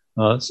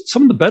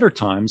 Some of the better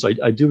times,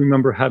 I do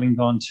remember having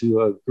gone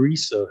to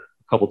Greece a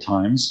couple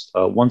times.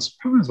 Once,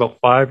 probably when I was about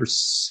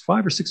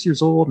 5 or 6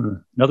 years old,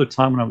 and another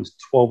time when I was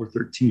 12 or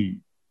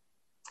 13.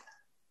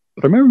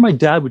 But I remember my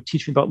dad would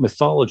teach me about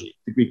mythology,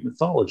 the Greek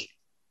mythology.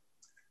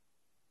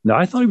 Now,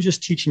 I thought he was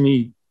just teaching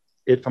me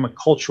it from a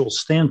cultural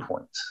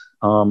standpoint.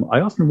 I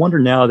often wonder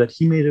now that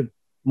he might have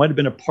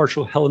been a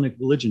partial Hellenic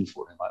religion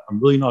for him. I'm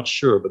really not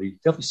sure, but he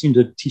definitely seemed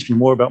to teach me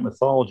more about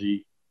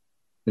mythology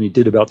than he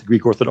did about the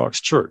Greek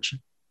Orthodox Church.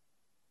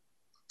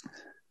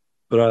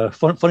 But a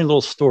funny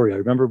little story. I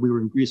remember we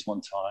were in Greece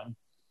one time,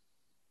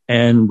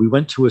 and we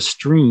went to a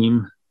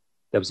stream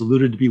that was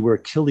alluded to be where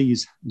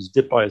Achilles was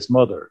dipped by his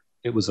mother.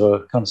 It was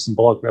a kind of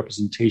symbolic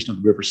representation of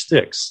the river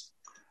Styx.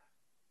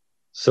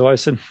 So I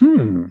said,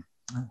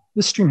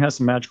 this stream has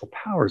some magical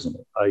powers in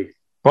it. I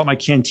brought my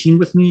canteen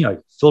with me. I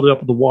filled it up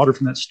with the water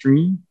from that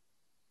stream.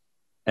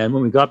 And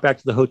when we got back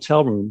to the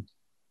hotel room,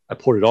 I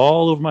poured it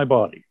all over my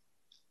body.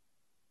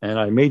 And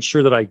I made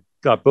sure that I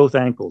got both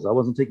ankles. I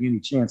wasn't taking any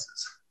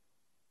chances.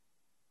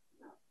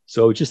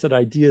 So just that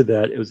idea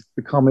that it was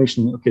the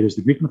combination, okay, there's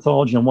the Greek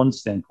mythology on one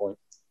standpoint,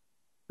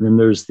 and then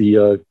there's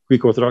the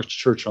Greek Orthodox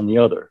Church on the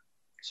other.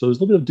 So there's a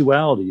little bit of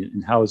duality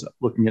in how I was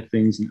looking at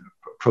things and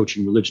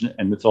approaching religion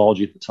and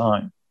mythology at the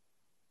time.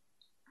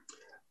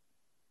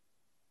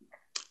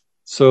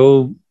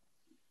 So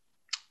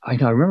I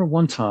remember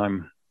one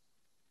time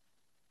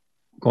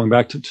going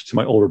back to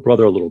my older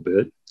brother a little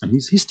bit, and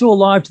he's still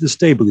alive to this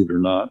day, believe it or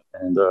not.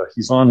 And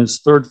he's on his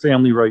third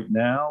family right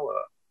now.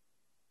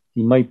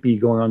 He might be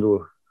going on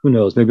to who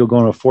knows, maybe he'll go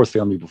on a fourth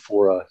family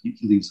before he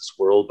leaves this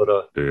world.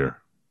 But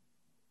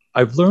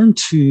I've learned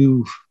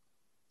to,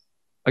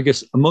 I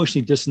guess,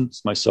 emotionally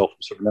distance myself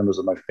from certain members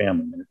of my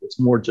family. And it's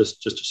more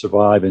just to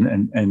survive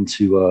and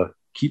to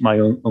keep my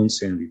own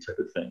sanity type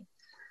of thing.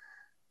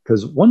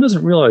 Because one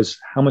doesn't realize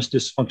how much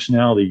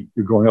dysfunctionality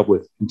you're growing up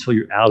with until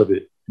you're out of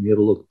it and you're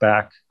able to look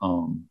back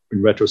in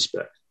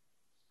retrospect.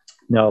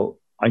 Now,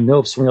 I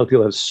know so many other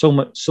people have so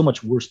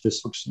much worse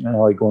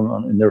dysfunctionality going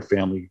on in their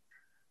family.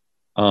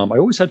 I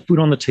always had food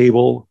on the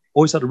table,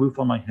 always had a roof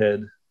on my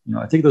head.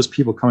 I think those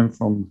people coming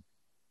from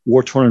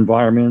war-torn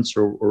environments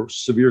or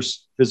severe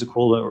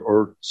physical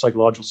or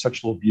psychological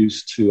sexual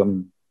abuse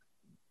too.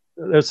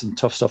 That's some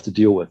tough stuff to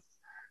deal with,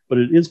 but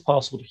it is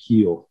possible to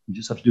heal. We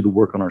just have to do the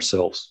work on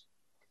ourselves.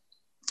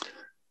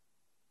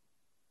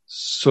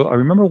 So I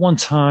remember one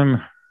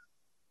time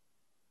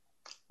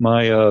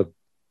my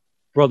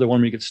brother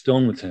wanted me to get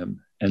stoned with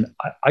him, and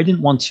I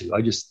didn't want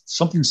to.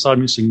 Something inside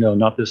me said, no,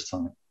 not this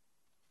time.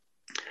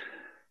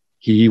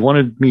 He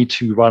wanted me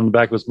to ride on the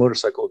back of his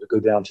motorcycle to go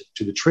down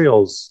to the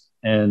trails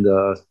and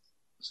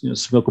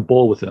smoke a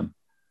bowl with him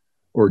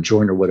or a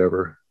joint or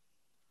whatever.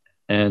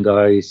 And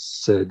I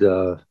said,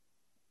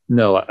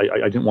 no, I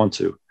didn't want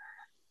to.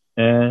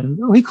 And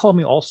he called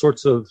me all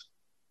sorts of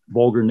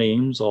vulgar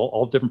names,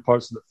 all different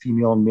parts of the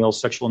female and male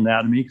sexual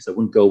anatomy, because I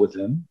wouldn't go with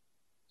him.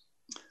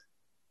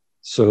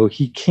 So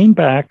he came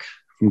back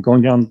from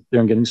going down there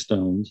and getting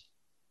stoned,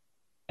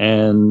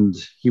 and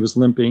he was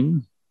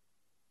limping.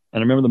 And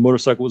I remember the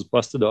motorcycle was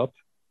busted up.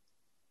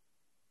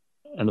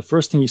 And the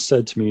first thing he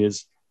said to me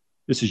is,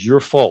 "This is your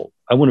fault.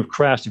 I wouldn't have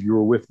crashed if you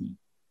were with me."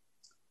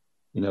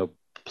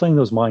 Playing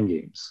those mind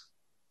games.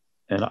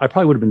 And I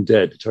probably would have been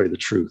dead, to tell you the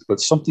truth.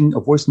 But a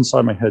voice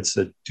inside my head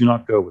said, do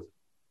not go with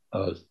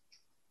it.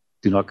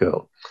 Do not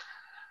go.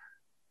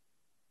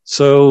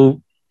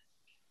 So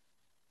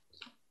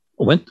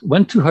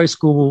went to high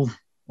school,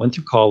 went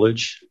through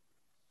college.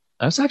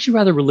 I was actually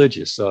rather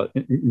religious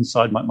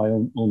inside my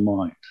own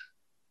mind.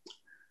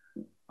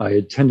 I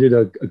attended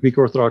a Greek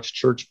Orthodox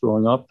church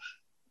growing up.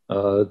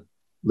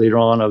 Later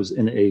on, I was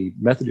in a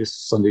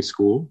Methodist Sunday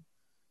school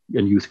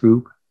and youth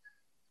group.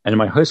 And in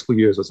my high school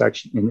years, I was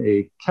actually in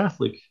a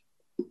Catholic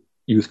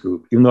youth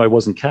group, even though I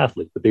wasn't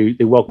Catholic, but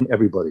they welcomed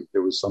everybody.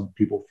 There was some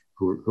people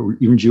who were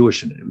even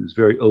Jewish in it. It was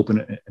very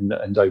open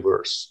and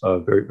diverse,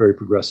 very, very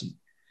progressive.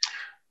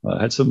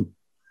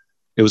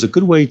 It was a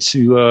good way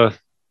to,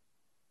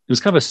 it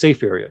was kind of a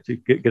safe area to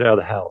get out of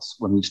the house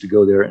when we used to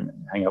go there and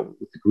hang out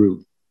with the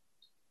group.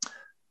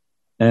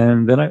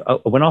 And then I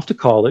went off to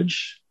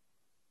college.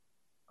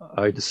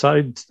 I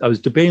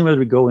was debating whether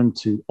to go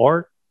into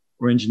art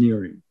or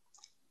engineering.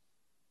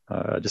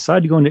 I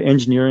decided to go into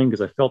engineering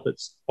because I felt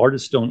that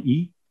artists don't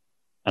eat,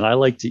 and I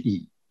like to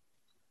eat.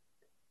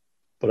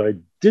 But I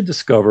did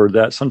discover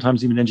that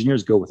sometimes even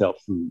engineers go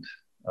without food.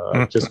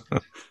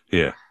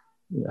 Yeah.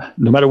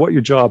 No matter what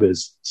your job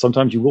is,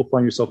 sometimes you will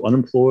find yourself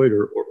unemployed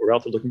or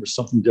out there looking for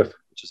something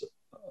different, which is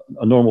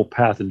a normal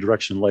path and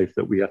direction in life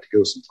that we have to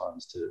go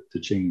sometimes to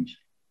change.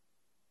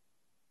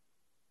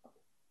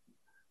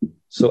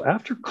 So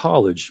after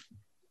college,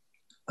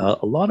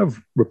 a lot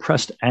of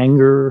repressed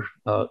anger.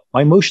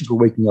 My emotions were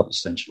waking up,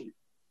 essentially.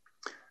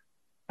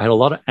 I had a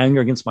lot of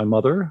anger against my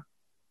mother.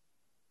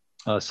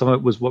 Some of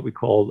it was what we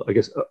call, I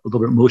guess, a little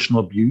bit emotional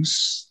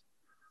abuse.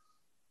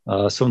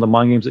 Some of the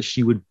mind games that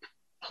she would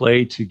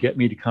play to get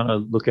me to kind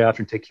of look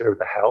after and take care of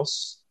the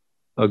house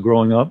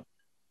growing up.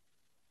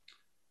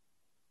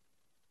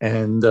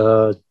 And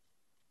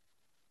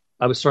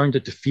I was starting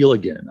to feel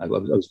again. I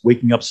was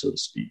waking up, so to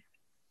speak.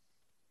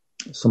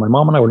 So my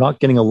mom and I were not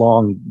getting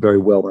along very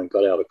well when I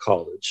got out of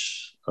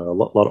college. A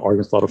lot of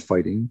arguments, a lot of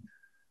fighting.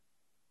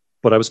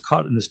 But I was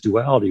caught in this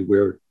duality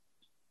where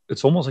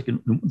it's almost like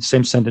in the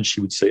same sentence she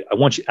would say, I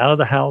want you out of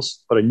the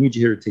house, but I need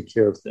you here to take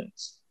care of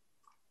things.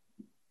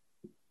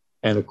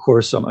 And of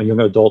course, I'm a young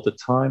adult at the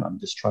time. I'm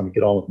just trying to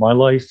get on with my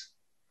life.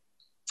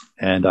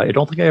 And I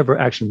don't think I ever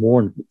actually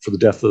mourned for the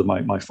death of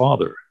my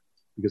father,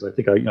 because I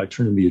think I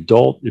turned into the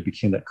adult. It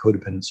became that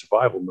codependent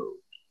survival mode.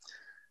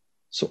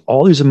 So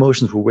all these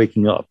emotions were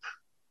waking up.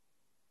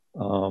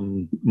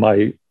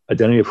 My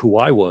identity of who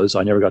I was,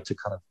 I never got to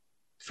kind of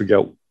figure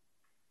out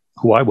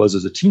who I was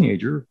as a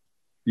teenager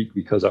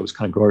because I was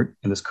kind of growing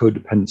in this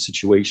codependent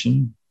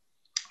situation,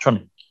 trying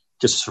to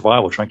just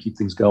survival, trying to keep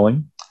things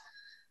going.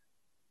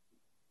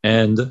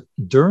 And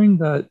during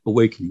that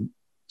awakening,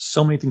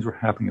 so many things were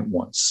happening at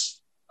once.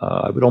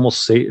 I would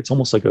almost say it's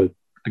almost like a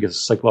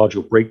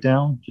psychological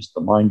breakdown, just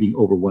the mind being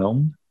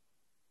overwhelmed.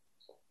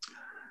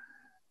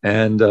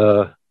 And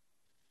I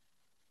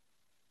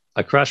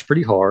crashed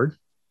pretty hard.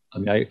 I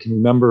mean, I can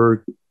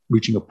remember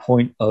reaching a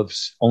point of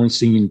only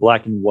seeing in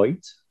black and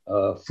white.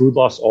 Food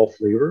lost all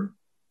flavor.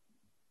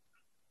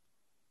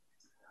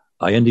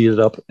 I ended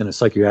up in a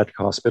psychiatric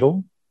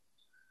hospital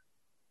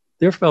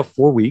there for about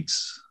 4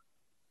 weeks.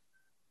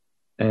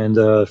 And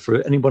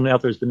for anyone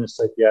out there who's been in a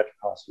psychiatric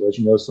hospital, as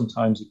you know,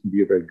 sometimes it can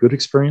be a very good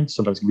experience.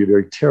 Sometimes it can be a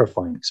very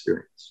terrifying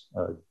experience.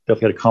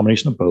 Definitely had a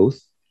combination of both.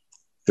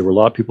 There were a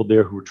lot of people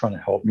there who were trying to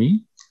help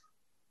me.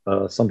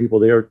 Some people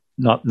there,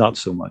 not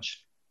so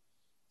much.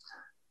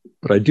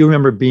 But I do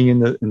remember being in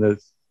the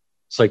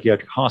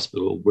psychiatric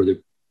hospital where they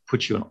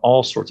put you on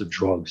all sorts of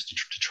drugs to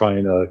try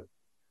and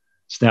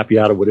snap you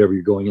out of whatever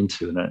you're going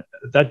into, and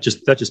that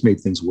just made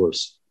things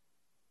worse.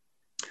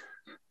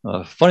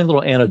 Funny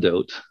little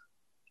anecdote.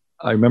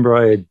 I remember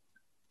I had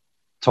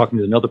talking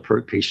to another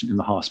patient in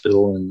the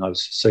hospital, and I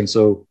was saying,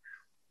 "So,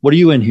 what are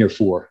you in here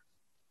for?"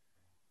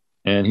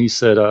 And he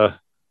said,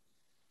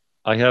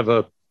 "I have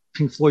a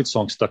Pink Floyd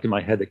song stuck in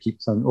my head that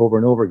keeps playing over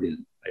and over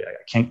again.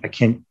 I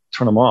can't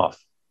turn them off."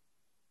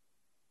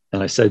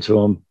 And I said to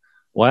him,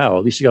 "Wow,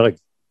 at least you got a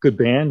good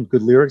band,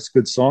 good lyrics,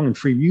 good song, and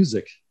free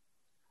music."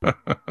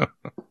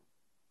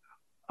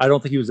 I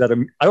don't think he was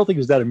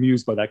that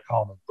amused by that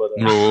comment. But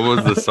well,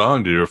 what was the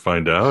song? Did you ever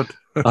find out?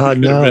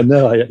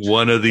 No.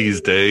 One of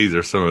these days,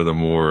 or some of the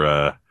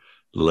more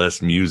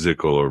less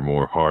musical or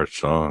more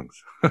harsh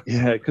songs.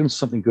 Yeah, it could be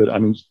something good. I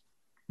mean,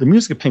 the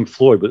music of Pink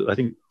Floyd, but I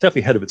think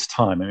definitely ahead of its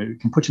time. I mean, it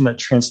can put you in that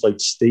trance-like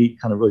state,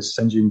 kind of really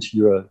send you into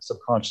your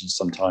subconscious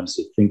sometimes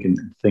to think,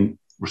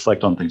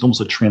 reflect on things.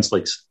 Almost a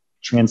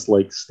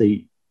trance-like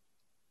state.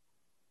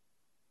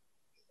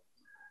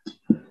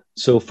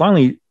 So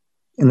finally,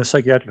 in the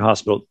psychiatric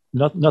hospital,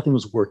 nothing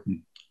was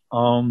working.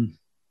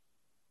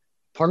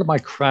 Part of my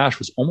crash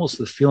was almost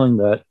the feeling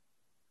that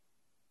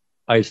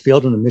I had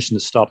failed in a mission to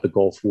stop the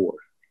Gulf War,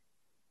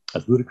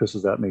 as ludicrous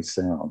as that may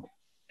sound.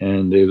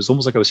 And it was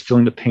almost like I was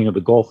feeling the pain of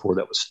the Gulf War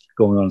that was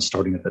going on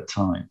starting at that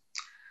time.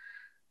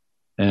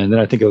 And then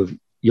I think of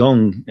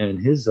Jung and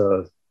his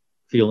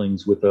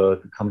feelings with the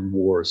coming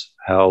wars,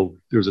 how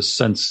there's a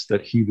sense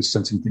that he was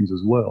sensing things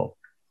as well.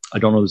 I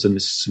don't know if there's any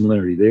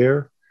similarity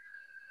there,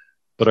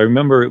 but I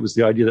remember it was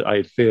the idea that I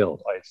had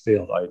failed.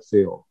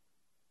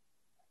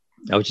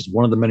 That was just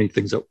one of the many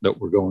things that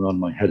were going on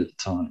in my head at the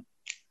time.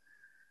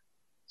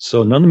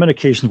 So none of the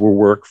medications will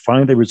work.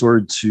 Finally, they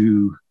resorted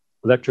to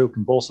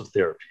electroconvulsive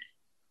therapy,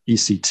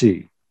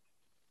 ECT.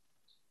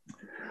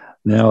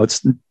 Now,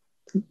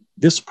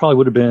 this probably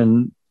would have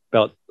been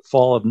about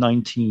fall of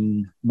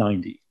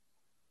 1990.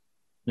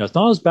 Now, it's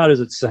not as bad as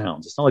it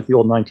sounds. It's not like the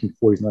old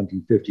 1940s,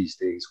 1950s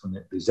days when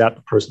they zap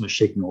the person is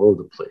shaking all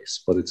over the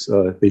place. But it's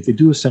they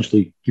do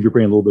essentially give your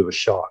brain a little bit of a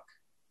shock.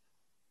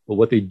 But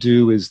what they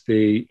do is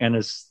they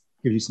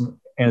give you some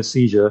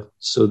anesthesia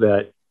so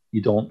that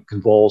you don't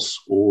convulse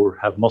or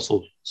have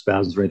muscle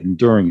spasms or anything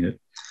during it.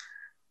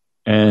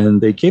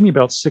 And they gave me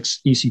about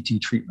 6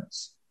 ECT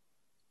treatments.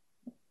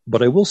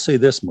 But I will say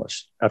this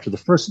much. After the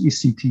first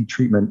ECT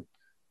treatment,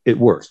 it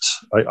worked.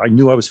 I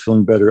knew I was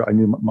feeling better. I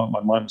knew my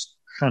mind was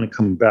kind of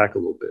coming back a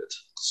little bit.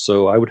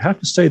 So I would have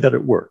to say that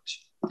it worked.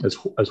 As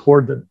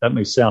horrid that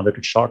may sound,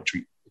 after shock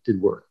treatment, it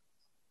did work.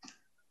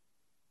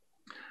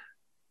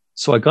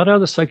 So I got out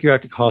of the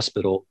psychiatric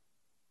hospital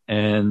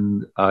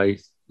and I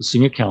was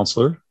seeing a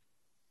counselor.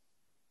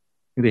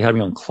 They had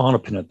me on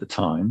Klonopin at the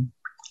time,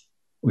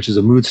 which is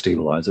a mood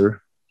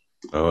stabilizer.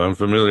 Oh, I'm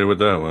familiar with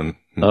that one.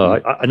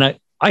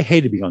 I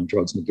hated being on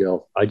drugs,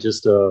 Miguel. I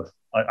just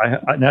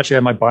I naturally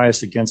had my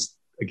bias against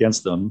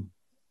them,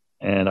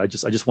 and I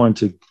just wanted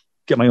to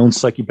get my own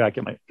psyche back,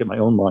 get my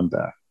own mind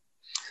back.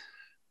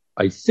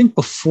 I think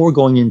before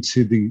going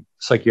into the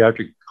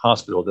psychiatric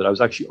hospital that I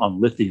was actually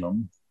on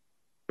lithium,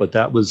 but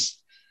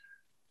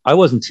I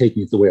wasn't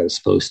taking it the way I was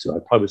supposed to. I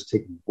probably was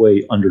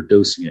way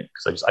underdosing it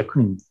because I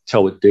couldn't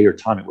tell what day or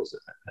time it was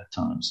at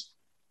times.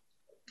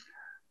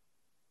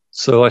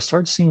 So I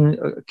started seeing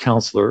a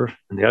counselor,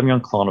 and they had me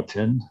on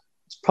Klonopin.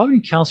 It's probably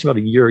been counseling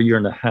about a year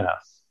and a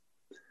half.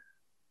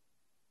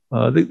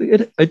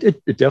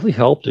 It definitely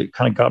helped. It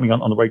kind of got me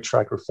on the right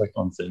track to reflect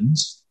on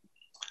things.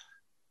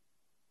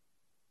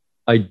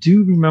 I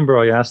do remember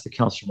I asked the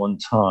counselor one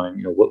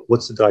time,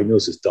 what's the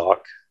diagnosis,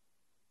 doc?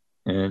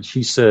 And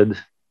she said,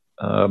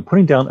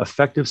 putting down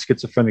affective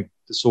schizophrenic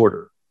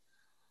disorder.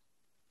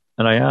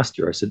 And I asked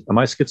her, I said, am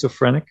I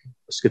schizophrenic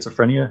or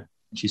schizophrenia?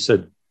 And she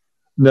said,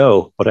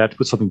 no, but I have to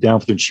put something down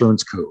for the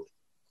insurance code.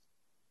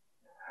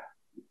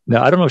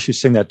 Now, I don't know if she's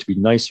saying that to be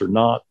nice or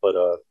not, but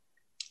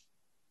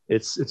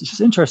it's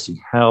just interesting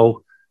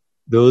how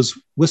those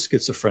with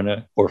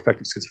schizophrenia or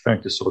affective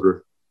schizophrenic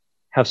disorder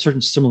have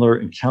certain similar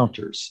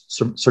encounters,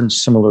 certain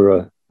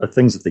similar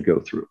things that they go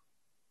through.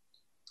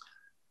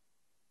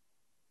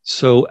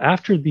 So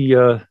after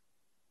the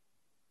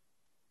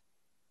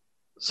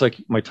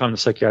my time in the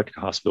psychiatric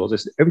hospital,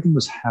 everything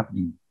was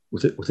happening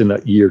within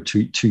that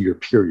two-year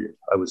period.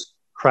 I was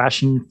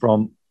crashing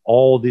from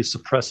all the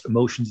suppressed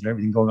emotions and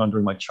everything going on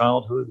during my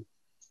childhood,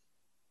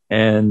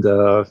 and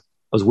I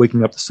was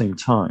waking up at the same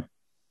time.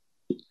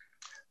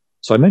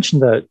 So I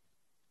mentioned that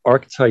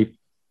archetype,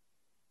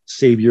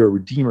 savior,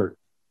 redeemer,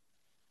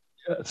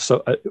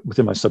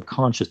 within my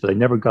subconscious that I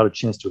never got a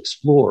chance to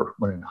explore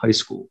when in high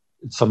school.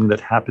 It's something that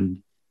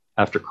happened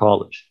after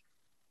college.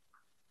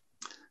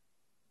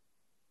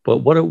 But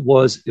what it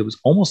was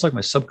almost like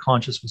my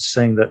subconscious was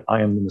saying that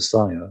I am the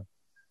Messiah.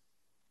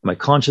 My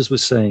conscious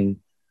was saying,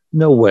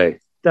 no way,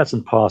 that's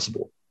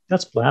impossible.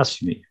 That's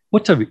blasphemy.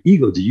 What type of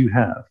ego do you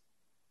have?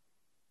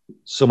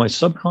 So my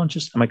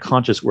subconscious and my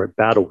conscious were at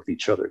battle with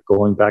each other,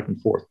 going back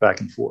and forth, back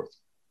and forth.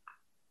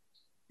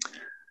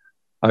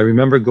 I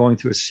remember going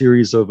through a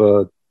series of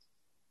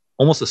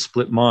almost a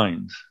split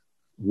mind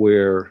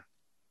where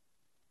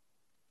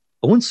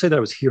I wouldn't say that I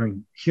was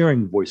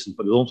hearing voices,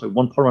 but it was almost like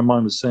one part of my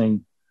mind was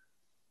saying,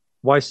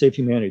 why save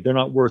humanity? They're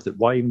not worth it.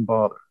 Why even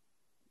bother?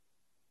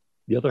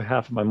 The other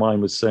half of my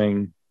mind was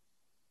saying,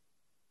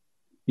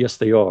 yes,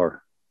 they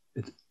are.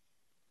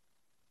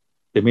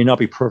 They may not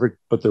be perfect,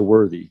 but they're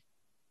worthy.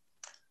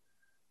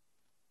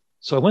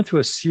 So I went through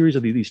a series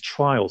of these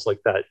trials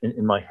like that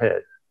in my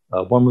head.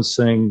 One was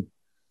saying,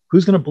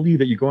 who's going to believe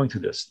that you're going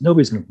through this?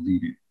 Nobody's going to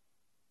believe you.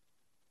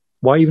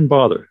 Why even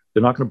bother?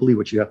 They're not going to believe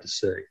what you have to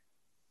say.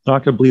 They're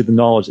not going to believe the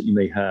knowledge that you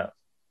may have.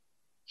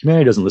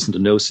 Humanity doesn't listen to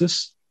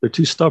gnosis. They're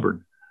too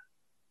stubborn.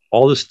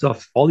 All this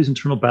stuff, all these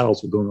internal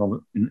battles were going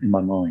on in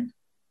my mind.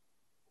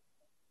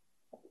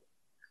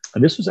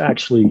 And this was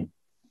actually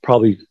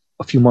probably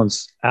a few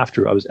months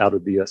after I was out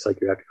of the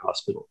psychiatric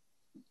hospital.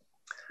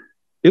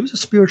 It was a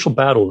spiritual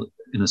battle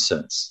in a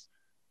sense.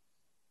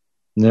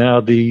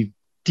 Now, the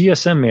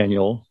DSM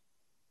manual,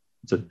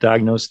 it's a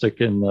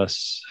diagnostic and I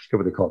forget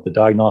what they call it, the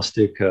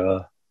diagnostic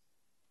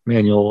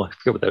manual. I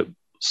forget what that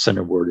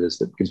center word is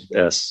that begins with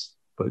S,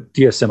 but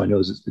DSM I know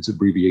is its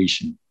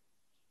abbreviation.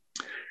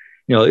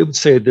 You know, it would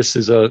say this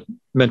is a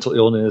mental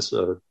illness,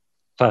 a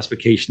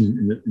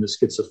classification in the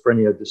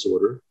schizophrenia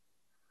disorder.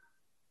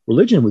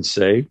 Religion would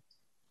say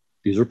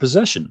these are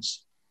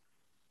possessions.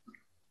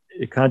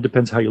 It kind of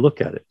depends how you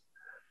look at it.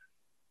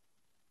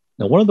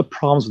 Now, one of the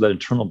problems with that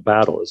internal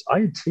battle is I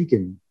had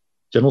taken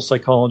general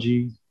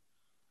psychology,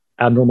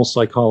 abnormal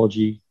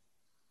psychology,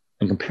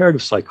 and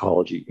comparative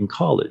psychology in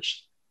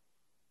college.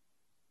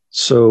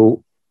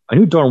 So I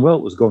knew darn well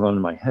what was going on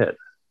in my head.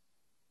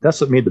 That's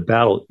what made the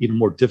battle even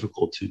more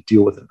difficult to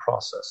deal with and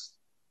process.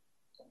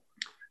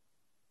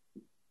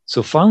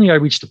 So finally, I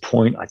reached a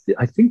point,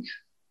 I think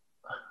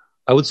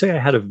I would say I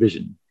had a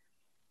vision.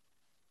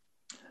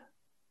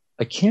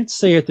 I can't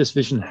say if this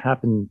vision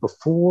happened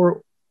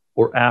before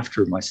or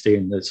after my stay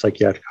in the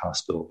psychiatric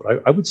hospital,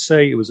 but I would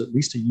say it was at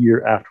least a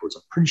year afterwards.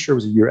 I'm pretty sure it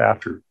was a year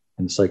after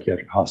in the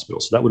psychiatric hospital.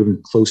 So that would have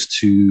been close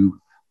to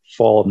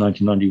fall of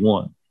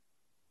 1991.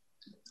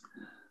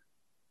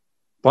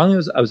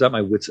 Finally, I was at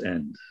my wit's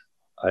end.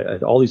 I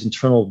had all these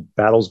internal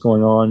battles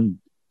going on,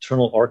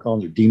 internal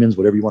archons or demons,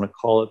 whatever you want to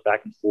call it,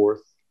 back and forth.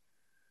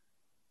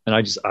 And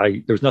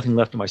there was nothing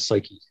left in my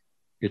psyche.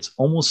 It's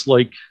almost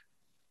like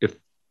if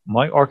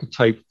my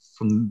archetype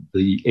from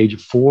the age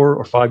of 4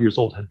 or 5 years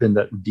old had been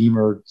that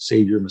redeemer,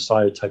 savior,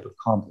 messiah type of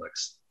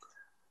complex.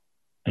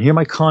 And here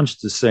my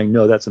conscience is saying,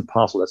 no, that's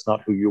impossible. That's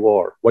not who you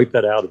are. Wipe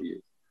that out of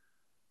you.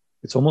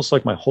 It's almost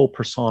like my whole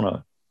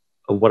persona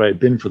of what I had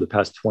been for the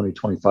past 20,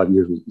 25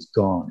 years was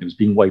gone. It was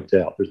being wiped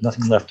out. There's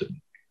nothing left of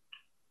me.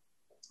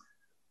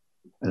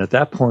 And at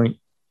that point,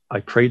 I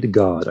prayed to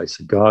God. I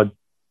said, God,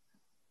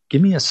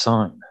 give me a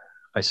sign.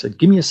 I said,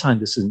 give me a sign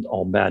this isn't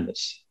all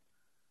madness,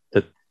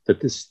 that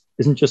this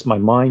isn't just my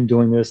mind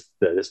doing this,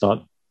 that it's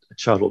not a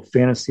childhood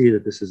fantasy,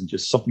 that this isn't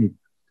just something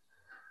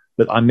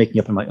that I'm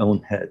making up in my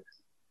own head.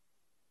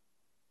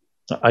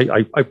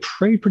 I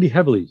prayed pretty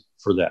heavily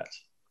for that.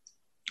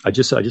 I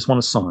just said, I just want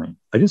a sign.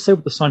 I didn't say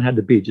what the sign had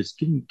to be. Just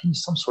give me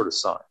some sort of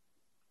sign.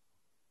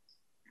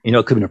 You know,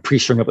 it could have been a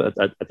priest showing up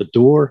at the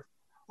door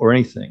or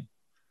anything.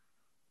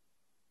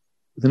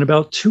 Within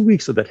about 2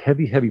 weeks of that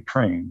heavy, heavy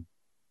praying,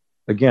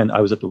 again, I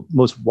was at the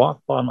most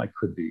rock bottom I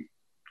could be.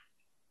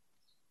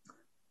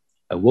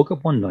 I woke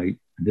up one night,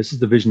 and this is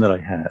the vision that I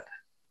had.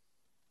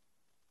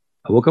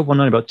 I woke up one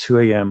night about 2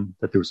 a.m.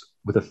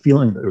 with a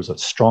feeling that there was a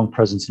strong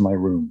presence in my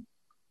room.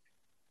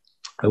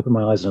 I opened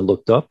my eyes and I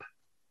looked up,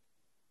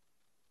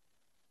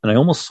 and I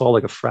almost saw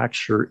like a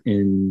fracture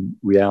in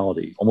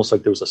reality, almost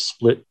like there was a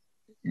split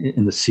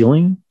in the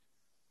ceiling,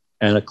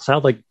 and a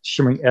cloud-like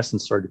shimmering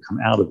essence started to come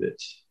out of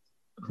it,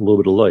 a little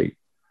bit of light.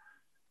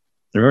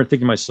 And I remember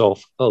thinking to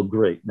myself, oh,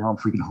 great, now I'm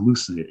freaking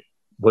hallucinating.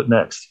 What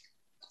next?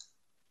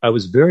 I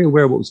was very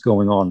aware of what was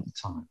going on at the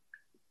time.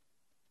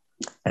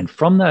 And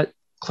from that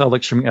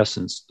cloud-like shimmering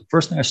essence, the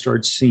first thing I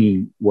started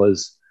seeing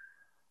was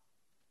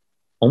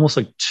almost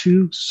like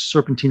two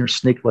serpentine or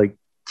snake-like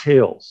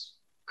tails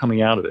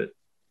coming out of it.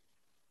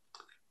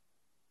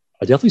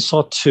 I definitely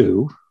saw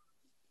two.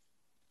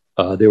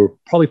 They were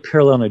probably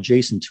parallel and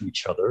adjacent to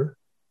each other,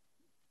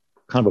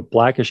 kind of a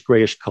blackish,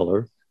 grayish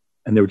color,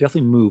 and they were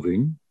definitely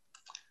moving.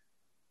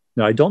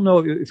 Now, I don't know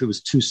if it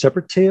was two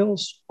separate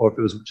tails or if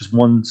it was just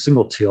one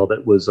single tail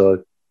that was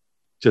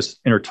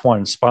just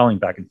intertwined, spiraling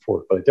back and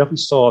forth, but I definitely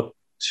saw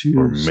two.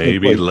 Or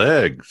maybe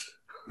legs.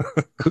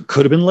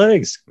 Could have been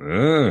legs.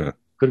 Could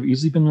have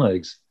easily been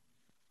legs.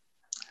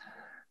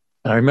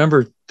 And I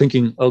remember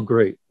thinking, oh,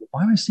 great.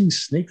 Why am I seeing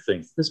snake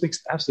things? This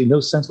makes absolutely no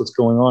sense what's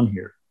going on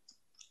here.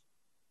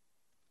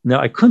 Now,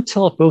 I couldn't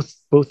tell if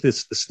both the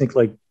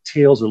snake-like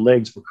tails or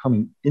legs were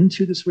coming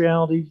into this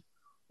reality,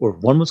 or if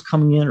one was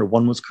coming in or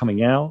one was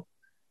coming out.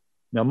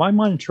 Now, my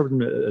mind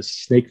interpreted it as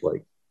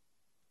snake-like.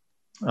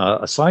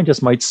 A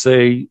scientist might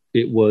say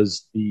it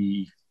was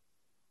the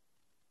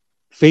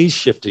phase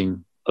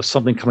shifting of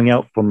something coming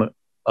out from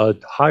a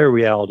higher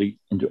reality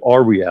into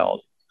our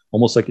reality,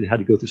 almost like it had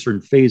to go through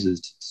certain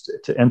phases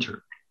to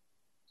enter.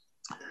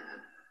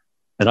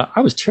 And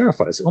I was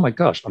terrified. I said, oh my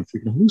gosh, I'm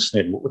freaking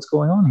hallucinating. What's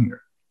going on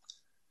here?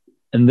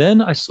 And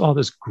then I saw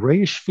this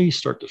grayish face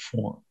start to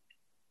form.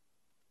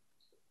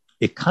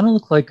 It kind of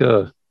looked like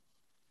a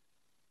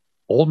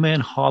old man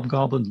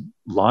hobgoblin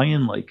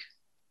lion, like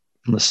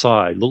from the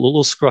side, a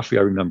little scruffy,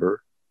 I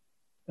remember.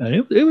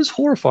 And it was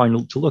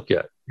horrifying to look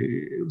at.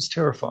 It was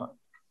terrifying.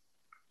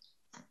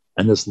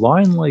 And this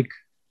lion-like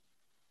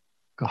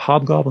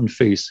hobgoblin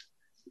face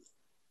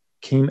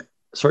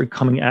started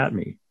coming at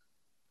me.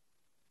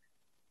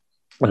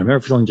 And I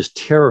remember feeling just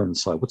terror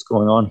inside. What's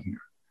going on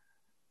here?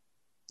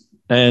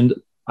 And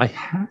I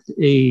had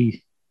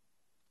a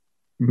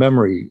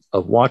memory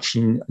of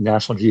watching a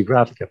National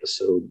Geographic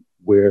episode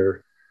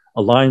where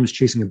a lion was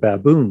chasing a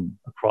baboon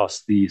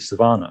across the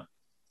savannah.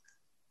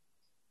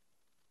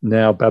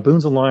 Now,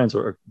 baboons and lions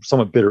are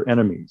somewhat bitter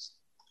enemies.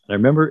 And I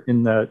remember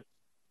in that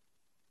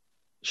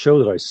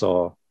show that I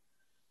saw,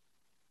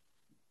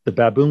 the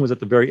baboon was at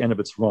the very end of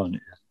its run.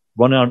 It had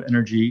run out of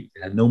energy,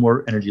 it had no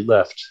more energy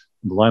left,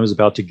 and the lion was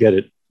about to get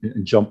it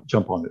and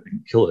jump on it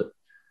and kill it.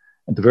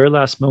 At the very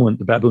last moment,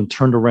 the baboon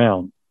turned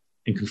around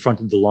and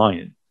confronted the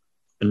lion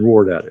and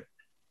roared at it.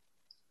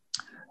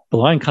 The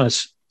lion kind of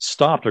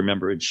stopped, I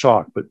remember, in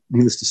shock, but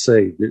needless to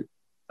say,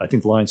 I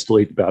think the lion still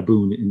ate the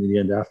baboon in the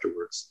end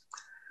afterwards.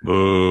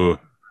 Boo.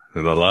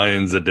 The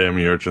lion's a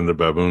demi-urchin, the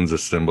baboon's a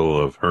symbol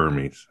of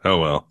Hermes. Oh,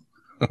 well.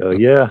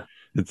 Yeah.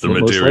 It's the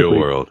material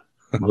world.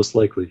 Most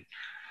likely.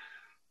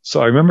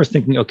 So I remember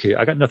thinking, okay,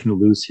 I got nothing to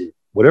lose here.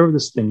 Whatever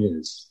this thing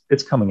is,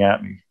 it's coming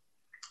at me.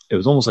 It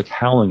was almost like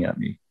howling at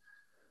me.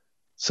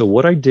 So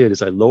what I did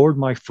is I lowered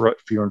my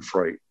fear and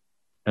fright,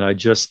 and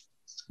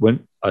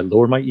I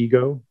lowered my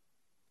ego.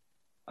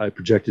 I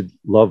projected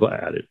love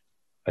at it.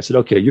 I said,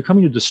 okay, you're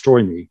coming to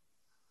destroy me.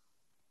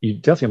 You're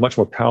definitely much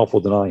more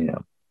powerful than I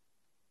am.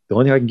 The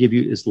only thing I can give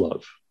you is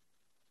love.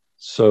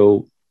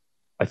 So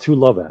I threw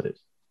love at it.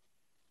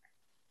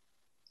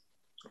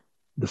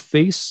 The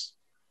face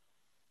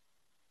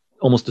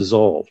almost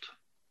dissolved.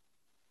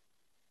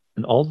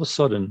 And all of a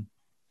sudden,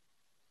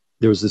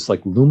 there was this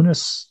like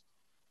luminous,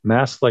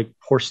 mask-like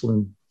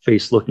porcelain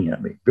face looking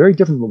at me. Very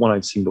different than the one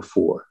I'd seen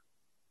before.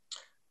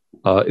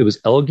 It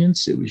was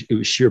elegance. It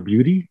was sheer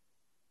beauty.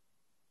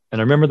 And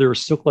I remember there were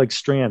silk-like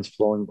strands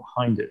flowing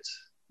behind it.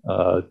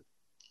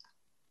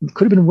 It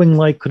could have been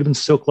wing-like, could have been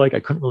silk-like. I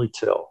couldn't really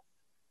tell.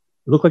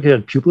 It looked like it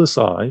had pupilless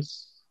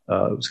eyes.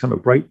 It was kind of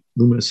a bright,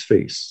 luminous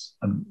face.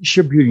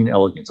 Sheer beauty and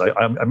elegance. I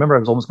remember I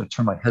was almost going to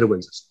turn my head away.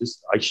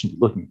 I shouldn't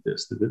be looking at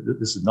this.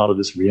 This is not of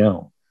this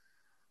realm.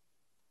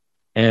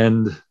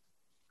 And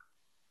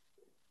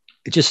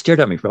it just stared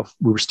at me.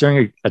 We were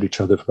staring at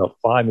each other for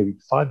about maybe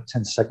 5 to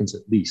 10 seconds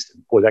at least.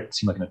 And boy, that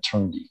seemed like an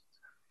eternity.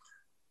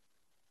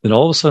 Then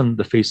all of a sudden,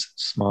 the face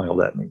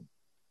smiled at me.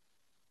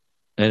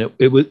 And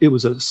it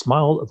was a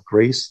smile of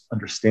grace,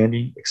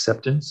 understanding,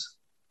 acceptance.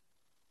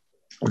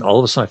 And all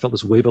of a sudden, I felt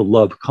this wave of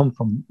love come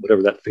from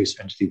whatever that face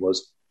entity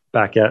was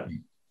back at me.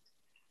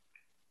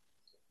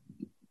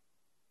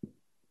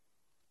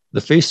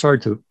 The face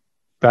started to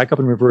back up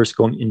in reverse,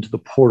 going into the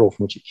portal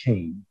from which it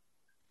came.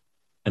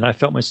 And I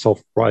felt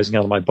myself rising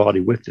out of my body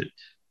with it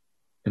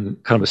in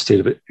kind of a state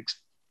of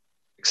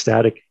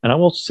ecstatic, and I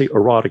will also say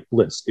erotic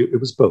bliss. It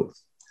was both.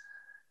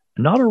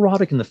 Not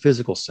erotic in the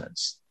physical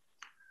sense,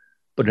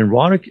 but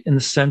erotic in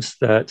the sense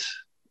that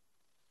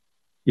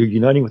you're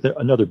uniting with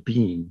another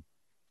being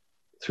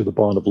through the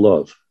bond of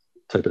love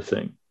type of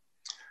thing.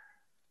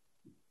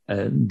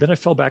 And then I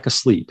fell back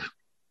asleep.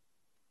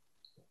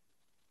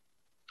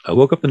 I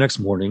woke up the next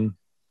morning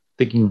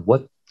thinking,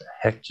 what the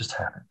heck just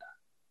happened?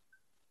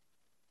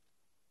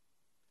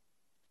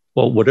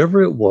 Well,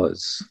 whatever it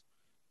was,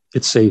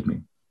 it saved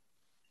me.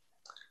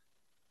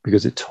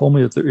 Because it told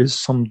me that there is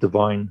some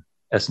divine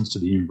essence to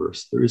the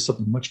universe. There is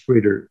something much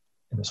greater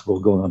in this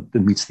world going on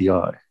than meets the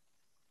eye.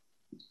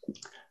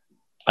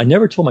 I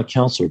never told my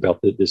counselor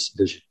about this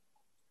vision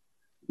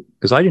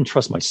because I didn't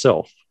trust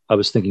myself. I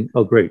was thinking,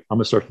 oh, great, I'm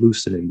going to start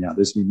hallucinating now.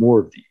 There's going to be more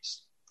of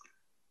these.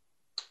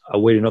 I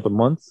waited another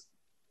month,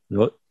 You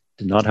know,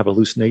 did not have a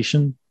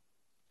hallucination.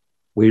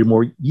 Waited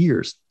more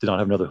years, did not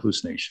have another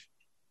hallucination.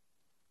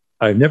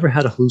 I've never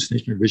had a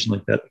hallucination or vision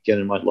like that again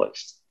in my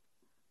life.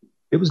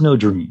 It was no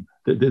dream.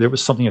 There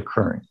was something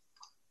occurring.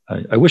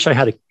 I wish I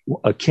had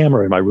a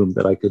camera in my room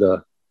that I could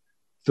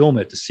film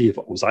it to see if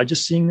was I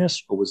just seeing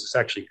this or was this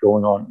actually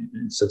going on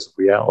in a sense of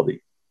reality.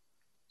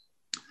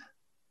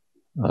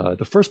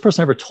 The first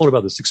person I ever told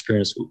about this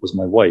experience was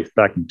my wife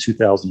back in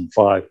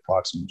 2005,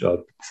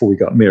 approximately, before we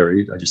got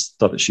married. I just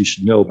thought that she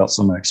should know about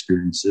some of my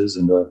experiences.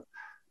 And the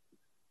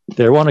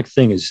ironic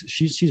thing is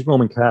she's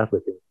Roman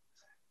Catholic. And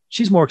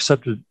she's more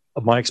accepted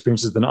of my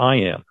experiences than I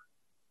am.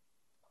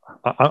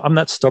 I'm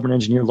that stubborn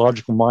engineer,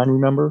 logical mind,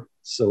 remember?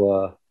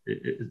 So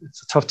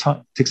it's a tough time.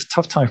 It takes a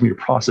tough time for me to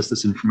process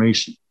this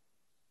information.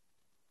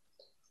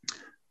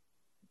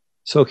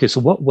 So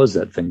what was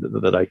that thing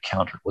that I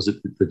encountered? Was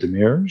it the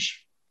Demerge?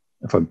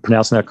 If I'm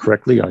pronouncing that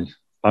correctly, I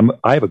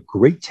have a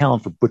great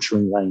talent for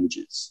butchering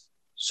languages.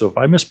 So if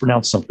I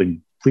mispronounce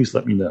something, please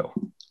let me know.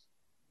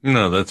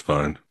 No, that's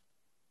fine.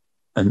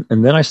 And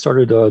then I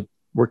started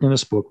working on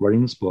this book,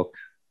 writing this book,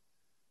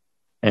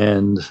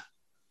 and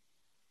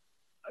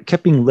I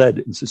kept being led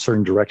in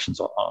certain directions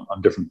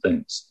on different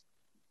things.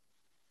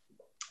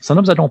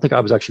 Sometimes I don't think I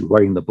was actually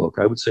writing the book.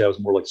 I would say I was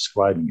more like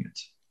describing it.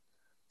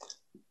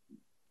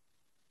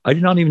 I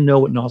did not even know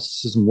what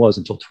Gnosticism was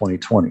until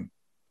 2020.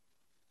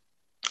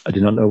 I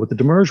did not know what the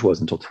Demerge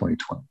was until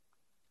 2020.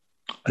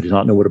 I did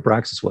not know what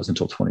Abraxas was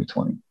until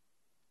 2020. And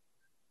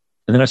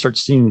then I started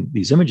seeing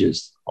these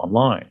images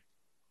online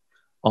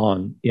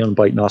on Aeon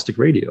Byte Gnostic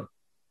Radio.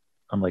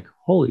 I'm like,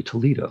 holy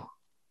Toledo.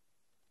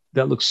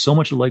 That looks so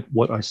much like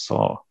what I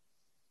saw.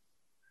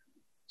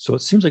 So it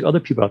seems like other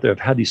people out there have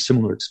had these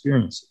similar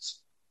experiences.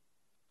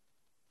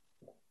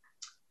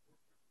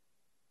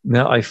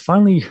 Now, I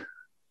finally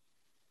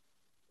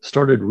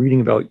started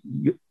reading about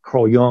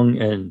Carl Jung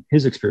and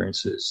his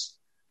experiences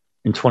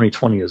in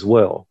 2020 as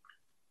well.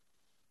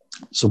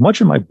 So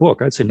much of my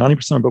book, I'd say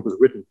 90% of my book was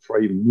written before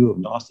I even knew of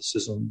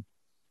Gnosticism,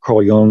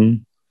 Carl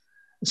Jung,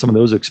 some of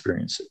those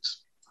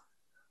experiences.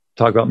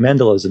 Talk about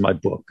mandalas in my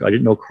book. I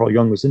didn't know Carl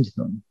Jung was into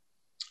them.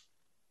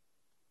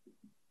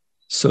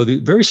 So the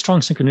very strong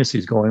synchronicity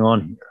is going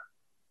on here.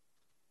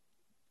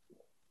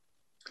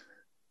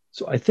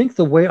 So I think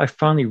the way I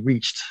finally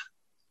reached,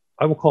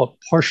 I will call it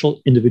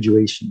partial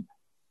individuation.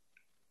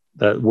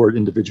 That word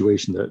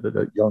individuation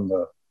that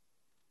Jung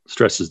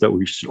stresses that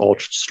we should all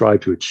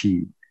strive to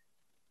achieve.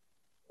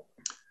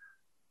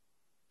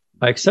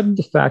 I accepted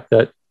the fact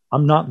that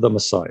I'm not the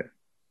Messiah.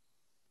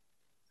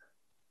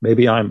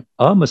 Maybe I'm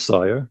a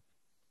Messiah,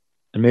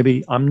 and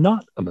maybe I'm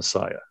not a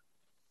Messiah.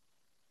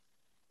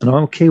 And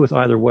I'm okay with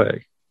either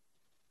way.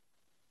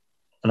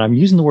 And I'm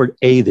using the word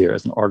 "a" there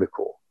as an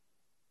article,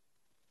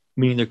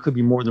 meaning there could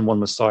be more than one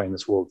Messiah in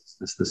this world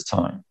this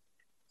time.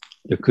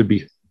 There could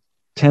be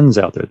tens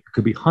out there. There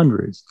could be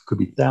hundreds. There could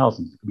be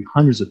thousands. There could be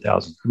hundreds of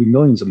thousands. There could be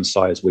millions of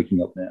Messiahs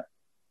waking up now.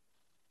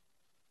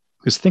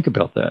 Because think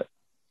about that.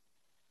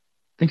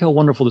 Think how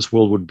wonderful this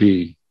world would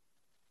be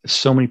if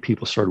so many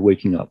people started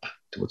waking up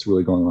to what's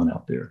really going on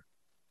out there,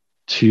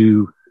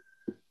 to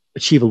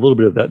achieve a little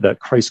bit of that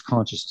Christ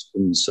consciousness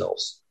within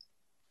themselves.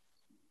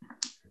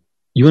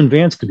 You and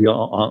Vance could be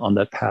on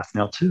that path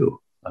now too.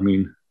 I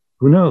mean,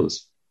 who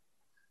knows?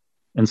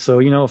 And so,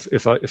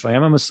 if I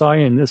am a Messiah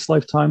in this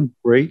lifetime,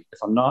 great. If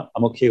I'm not,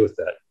 I'm okay with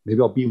that. Maybe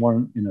I'll be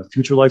one in a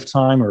future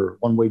lifetime or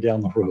one way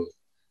down the road.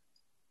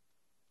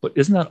 But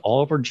isn't that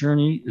all of our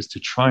journey, is to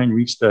try and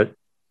reach that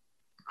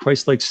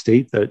Christ-like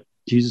state that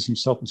Jesus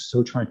himself is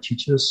so trying to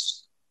teach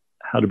us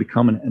how to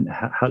become and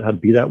how to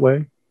be that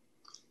way?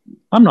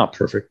 I'm not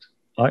perfect.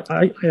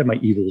 I have my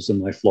evils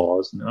and my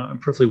flaws, and I'm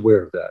perfectly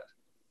aware of that.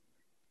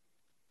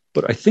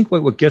 But I think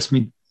what gets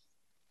me,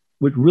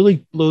 what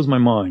really blows my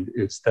mind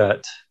is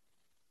that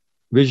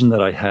vision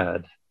that I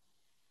had,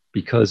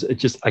 because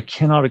I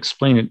cannot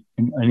explain it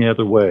in any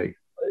other way.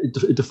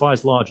 It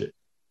defies logic.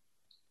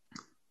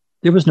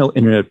 There was no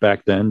internet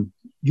back then.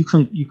 You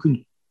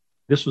can.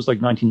 This was like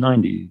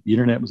 1990. The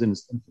internet was in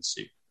its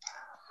infancy.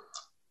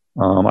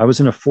 I was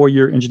in a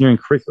 4-year engineering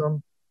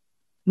curriculum.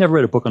 Never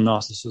read a book on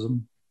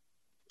Gnosticism.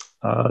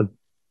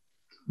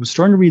 Was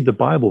starting to read the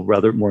Bible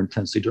rather more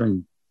intensely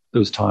during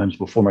those times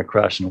before my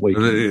crash and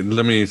awakening.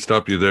 Let me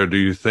stop you there. Do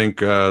you think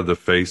the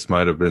face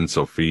might have been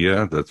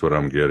Sophia? That's what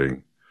I'm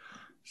getting.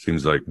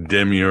 Seems like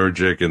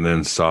demiurgic and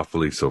then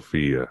softly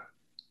Sophia.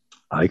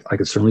 I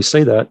could certainly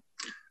say that.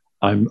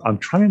 I'm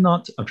trying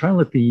to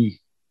let the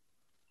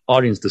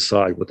audience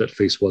decide what that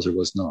face was or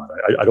was not.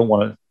 I don't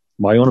want to,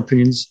 my own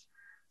opinions.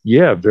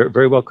 Yeah, very,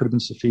 very well could have been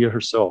Sophia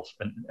herself,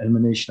 an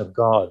emanation of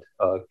God,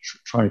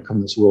 trying to come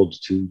in this world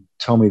to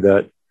tell me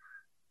that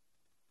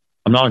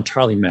I'm not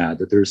entirely mad,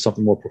 that there's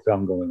something more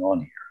profound going on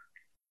here.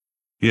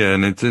 Yeah,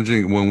 and it's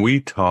interesting when we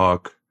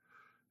talk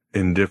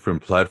in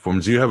different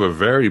platforms, you have a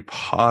very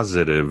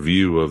positive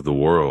view of the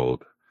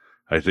world.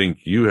 I think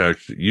you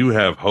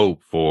have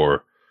hope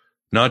for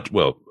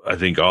I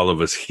think all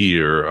of us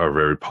here are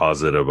very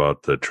positive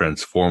about the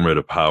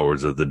transformative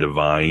powers of the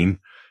divine,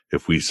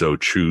 if we so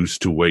choose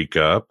to wake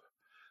up.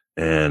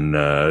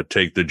 and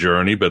take the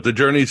journey. But the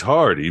journey's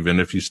hard, even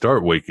if you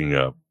start waking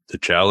up. The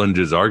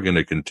challenges are going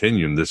to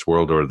continue in this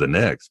world or the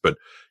next. But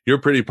you're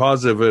pretty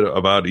positive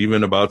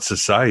about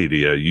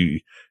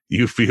society.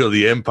 You feel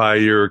the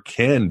empire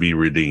can be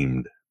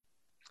redeemed.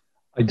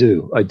 I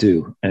do.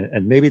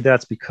 And maybe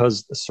that's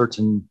because a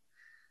certain,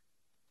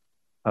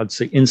 I'd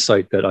say,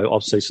 insight that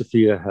I'll say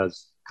Sophia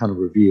has kind of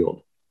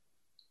revealed.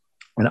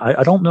 And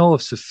I don't know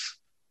if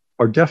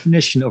our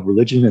definition of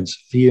religion and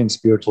Sophia and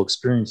spiritual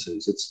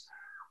experiences,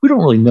 we don't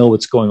really know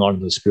what's going on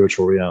in the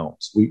spiritual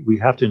realms. We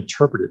have to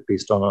interpret it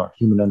based on our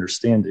human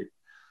understanding.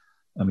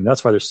 I mean,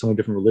 that's why there's so many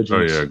different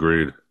religions. Oh, yeah,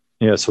 agreed.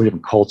 Yeah, so many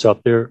different cults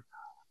out there.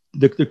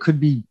 There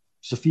could be,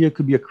 Sophia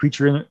could be a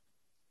creature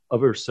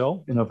of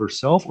herself,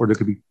 or there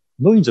could be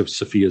millions of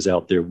Sophias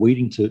out there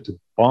waiting to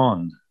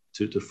bond,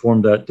 to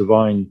form that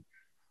divine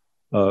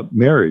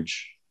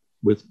marriage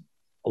with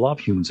a lot of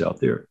humans out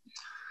there.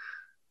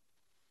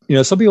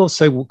 Some people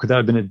say, well, could that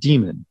have been a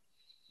demon?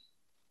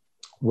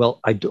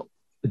 Well, I don't.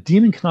 A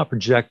demon cannot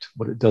project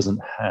what it doesn't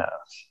have.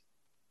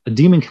 A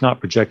demon cannot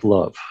project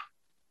love.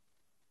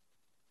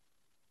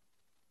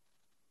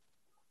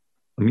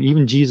 I mean,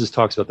 even Jesus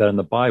talks about that in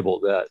the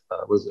Bible, that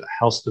was a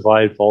house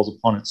divided falls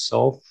upon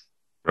itself.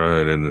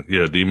 Right. And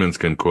yeah, demons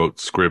can quote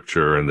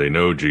scripture and they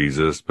know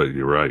Jesus, but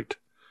you're right.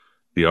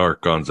 The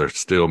archons are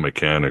still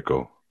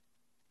mechanical.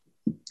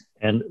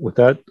 And with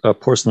that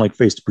person-like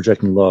face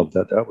projecting love,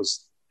 that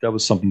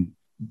was something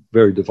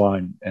very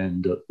divine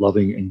and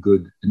loving and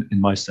good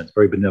in my sense,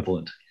 very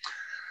benevolent.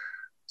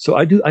 So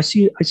I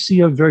see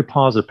a very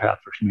positive path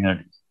for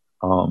humanity.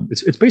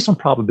 It's based on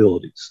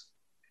probabilities.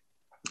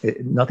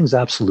 Nothing's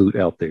absolute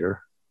out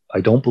there. I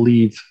don't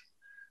believe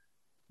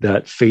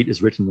that fate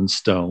is written in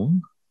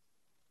stone.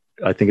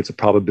 I think it's a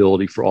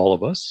probability for all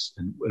of us,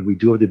 and we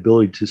do have the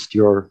ability to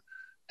steer our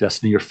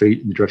destiny or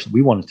fate in the direction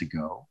we want it to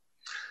go.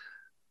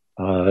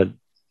 I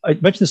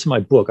mentioned this in my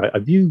book. I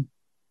view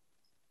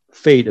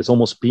fate as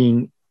almost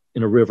being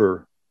in a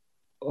river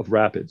of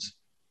rapids,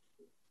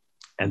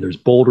 and there's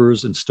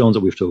boulders and stones that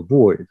we have to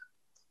avoid.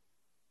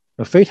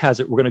 Now, fate has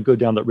it, we're going to go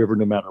down that river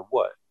no matter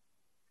what.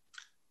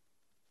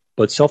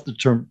 But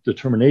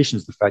self-determination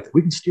is the fact that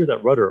we can steer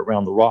that rudder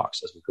around the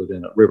rocks as we go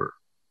down that river.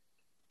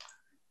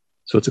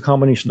 So it's a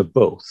combination of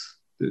both.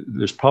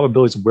 There's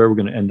probabilities of where we're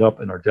going to end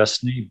up in our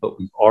destiny, but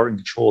we are in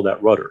control of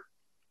that rudder.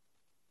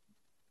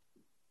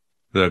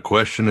 The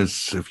question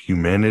is if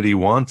humanity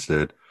wants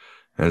it.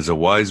 As a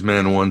wise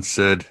man once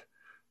said,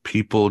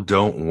 people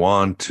don't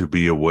want to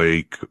be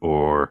awake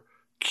or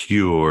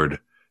cured.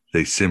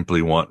 They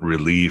simply want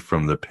relief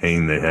from the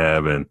pain they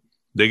have, and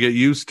they get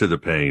used to the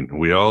pain.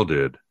 We all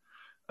did.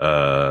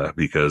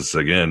 Because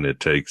again, it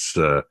takes,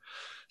 to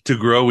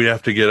grow, we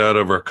have to get out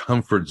of our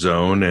comfort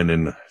zone and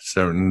in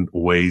certain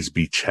ways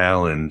be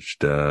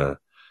challenged,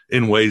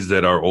 in ways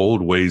that our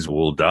old ways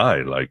will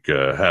die, like,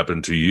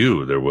 happened to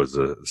you. There was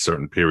a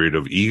certain period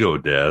of ego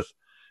death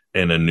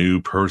and a new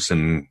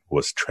person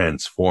was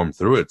transformed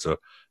through it. So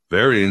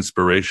very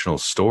inspirational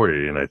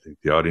story. And I think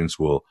the audience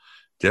will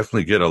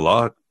definitely get a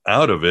lot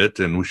out of it.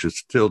 And we should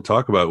still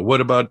talk about it. What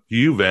about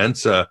you,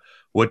 Vance?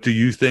 What do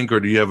you think, or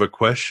do you have a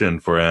question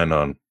for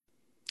Anon?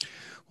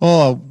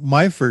 Well,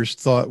 my first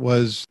thought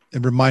was,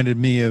 it reminded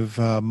me of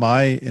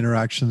my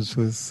interactions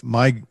with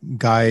my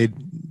guide,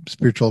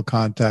 spiritual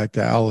contact,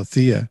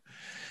 Aletheia,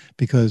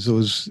 because it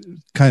was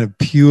kind of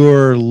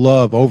pure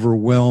love,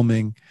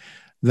 overwhelming,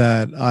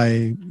 that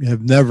I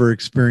have never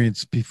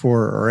experienced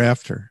before or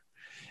after.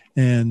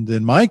 And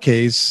in my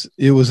case,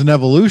 it was an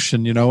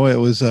evolution. It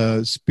was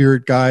a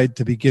spirit guide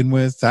to begin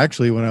with.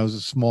 Actually, when I was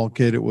a small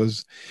kid, it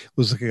was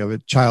like a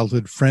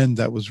childhood friend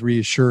that was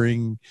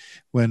reassuring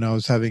when I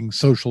was having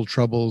social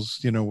troubles,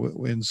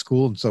 in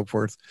school and so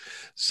forth.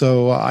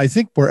 So I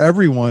think for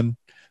everyone,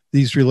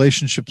 these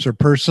relationships are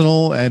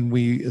personal, and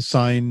we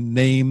assign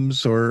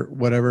names or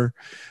whatever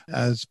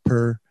as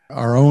per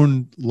our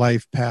own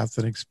life path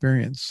and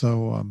experience.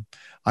 So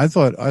I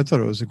thought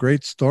it was a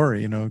great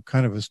story,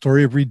 kind of a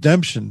story of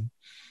redemption.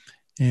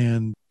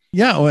 And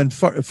yeah, and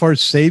as far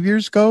as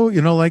saviors go,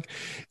 like,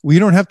 we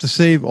don't have to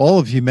save all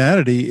of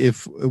humanity.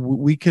 If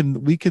we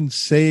can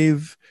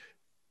save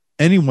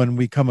anyone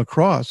we come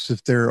across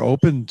if they're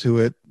open to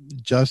it,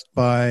 just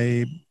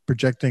by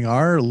projecting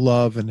our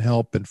love and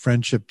help and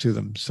friendship to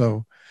them.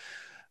 So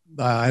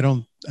I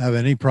don't have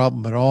any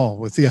problem at all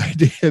with the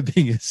idea of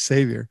being a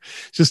savior.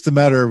 It's just a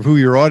matter of who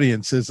your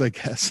audience is, I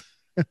guess.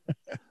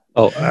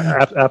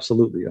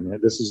 Absolutely. I mean,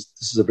 this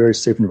is a very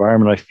safe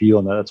environment, I feel,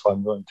 and that's why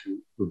I'm willing to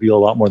reveal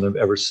a lot more than I've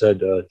ever said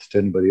to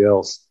anybody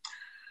else.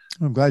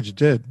 I'm glad you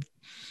did.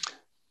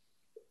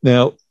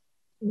 Now,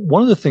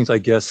 one of the things, I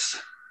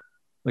guess,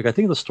 like, I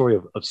think of the story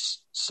of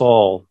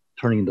Saul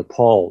turning into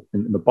Paul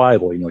in the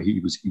Bible.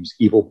 He was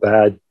evil,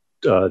 bad,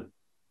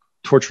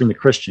 torturing the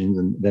Christians,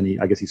 and then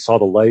he saw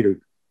the light, or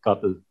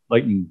got the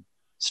lightning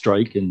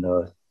strike, and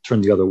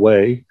turned the other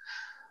way.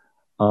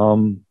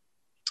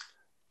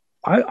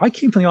 I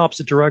came from the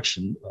opposite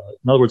direction.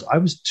 In other words, I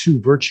was too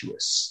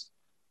virtuous.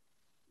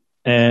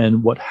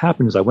 And what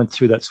happened is I went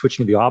through that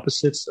switching of the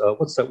opposites.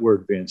 What's that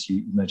word, Vance,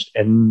 you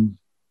mentioned?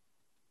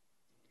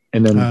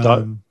 And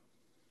then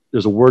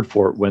there's a word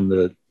for it when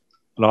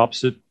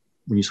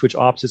when you switch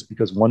opposites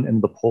because one end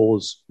of the pole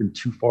has been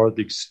too far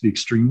the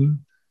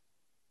extreme.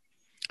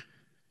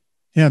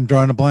 Yeah, I'm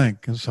drawing a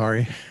blank. I'm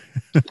sorry.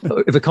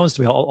 If it comes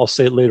to me, I'll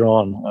say it later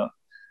on.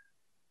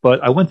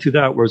 But I went through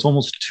that where it's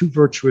almost too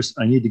virtuous.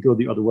 I need to go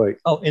the other way.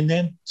 Oh, and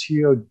then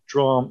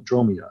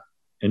enantiodromia.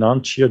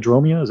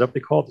 Enantiodromia, is that what they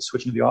call it? The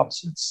switching of the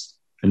opposites?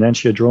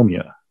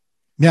 Enantiodromia.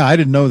 Yeah, I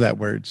didn't know that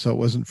word, so it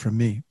wasn't from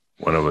me.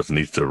 One of us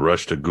needs to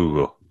rush to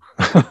Google.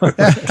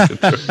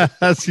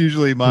 That's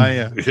usually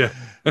my... Yeah.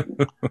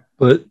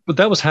 But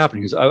that was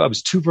happening because I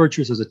was too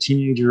virtuous as a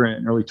teenager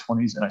and early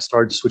 20s, and I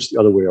started to switch the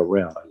other way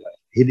around. I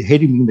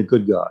hated being the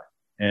good guy,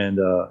 and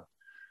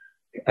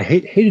I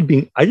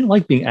didn't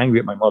like being angry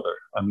at my mother.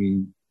 I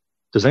mean,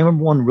 does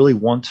anyone really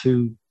want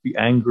to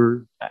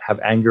have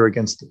anger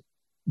against the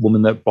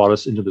woman that brought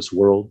us into this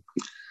world?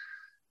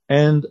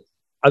 And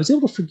I was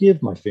able to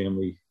forgive my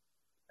family,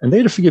 and they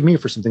had to forgive me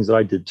for some things that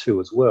I did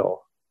too as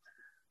well.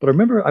 But I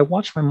remember I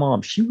watched my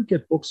mom. She would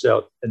get books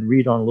out and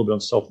read on a little bit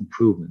on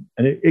self-improvement.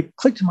 And it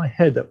clicked in my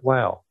head that,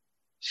 wow,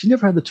 she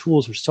never had the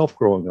tools herself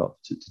growing up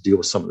to deal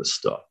with some of this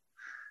stuff.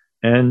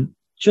 And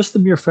just the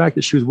mere fact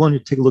that she was willing to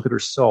take a look at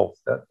herself,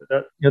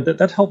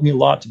 that helped me a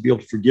lot to be able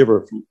to forgive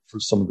her for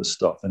some of this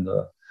stuff. And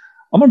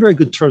I'm on very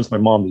good terms with my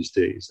mom these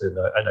days.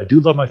 And I do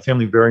love my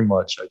family very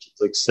much. Like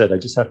I said, I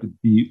just have to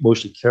be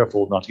emotionally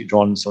careful not to get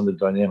drawn into some of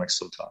the dynamics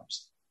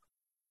sometimes.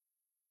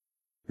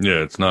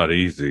 Yeah, it's not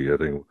easy. I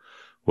think,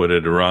 what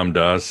did Ram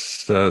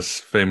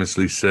Dass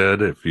famously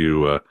said? If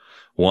you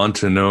want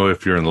to know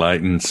if you're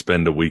enlightened,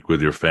 spend a week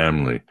with your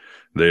family.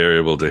 They are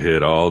able to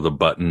hit all the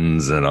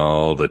buttons and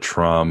all the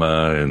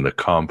trauma and the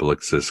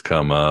complexes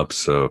come up.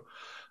 So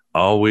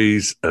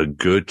always a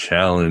good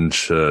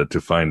challenge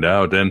to find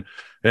out. And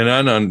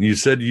Anand, you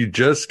said you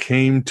just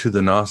came to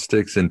the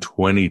Gnostics in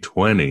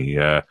 2020.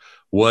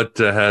 What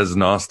has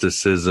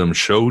Gnosticism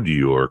showed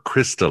you or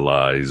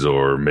crystallize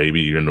or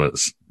maybe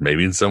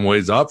in some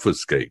ways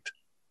obfuscate?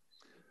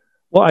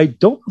 Well, I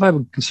don't know if I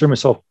would consider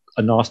myself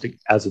a Gnostic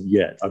as of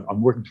yet.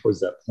 I'm working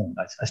towards that point.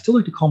 I still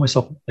like to call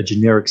myself a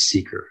generic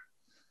seeker.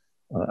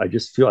 I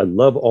just feel I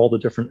love all the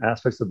different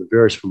aspects of the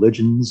various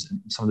religions and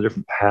some of the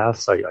different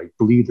paths. I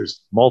believe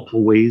there's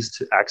multiple ways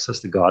to access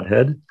the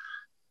Godhead.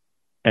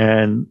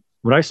 And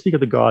when I speak of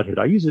the Godhead,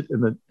 I use it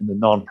in the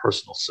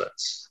non-personal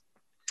sense.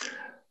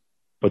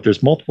 But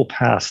there's multiple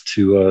paths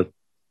to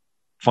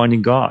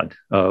finding God.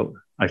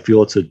 I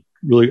feel it's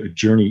really a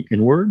journey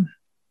inward,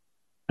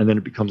 and then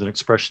it becomes an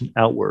expression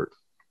outward.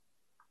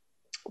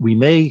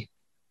 I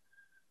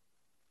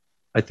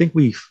think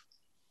we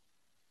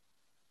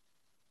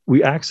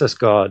access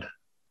God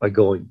by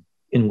going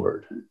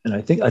inward. And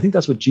I think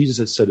that's what Jesus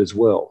has said as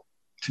well,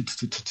 to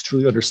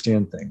truly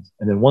understand things.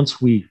 And then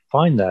once we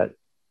find that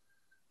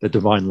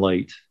divine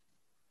light,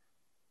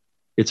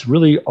 it's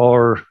really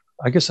our,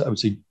 I guess I would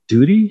say,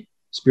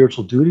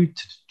 spiritual duty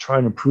to try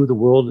and improve the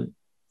world in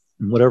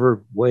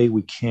whatever way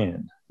we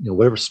can,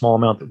 whatever small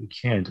amount that we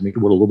can to make the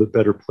world a little bit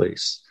better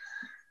place.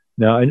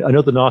 Now, I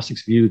know the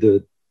Gnostics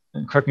view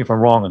and correct me if I'm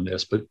wrong on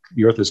this, but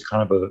the earth is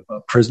kind of a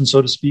prison,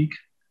 so to speak.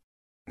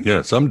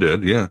 Yeah, some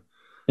did, yeah.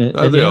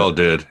 They all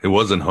did. It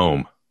wasn't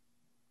home.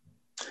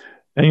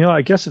 And,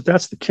 I guess if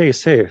that's the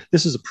case, hey, if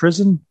this is a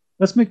prison,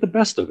 let's make the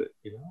best of it.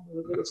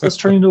 Let's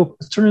turn it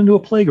into a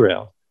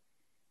playground.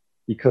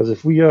 Because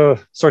if we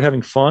start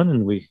having fun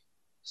and we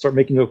start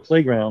making it a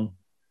playground,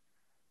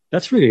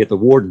 that's really get the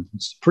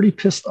wardens pretty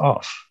pissed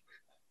off.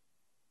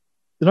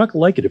 They're not going to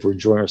like it if we're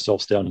enjoying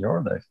ourselves down here,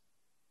 are they?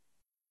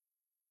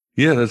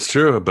 Yeah, that's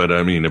true. But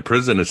I mean, a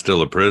prison is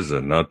still a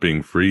prison. Not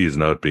being free is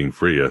not being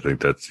free. I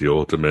think that's the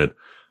ultimate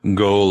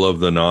goal of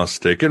the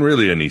Gnostic and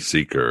really any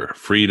seeker.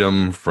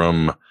 Freedom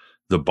from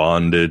the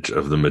bondage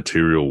of the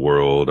material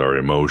world, our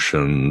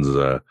emotions,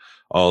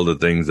 all the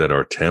things that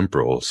are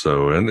temporal.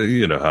 So,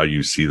 and how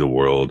you see the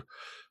world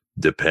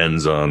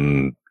depends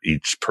on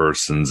each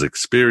person's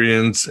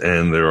experience,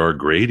 and there are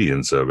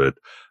gradients of it.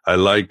 I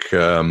like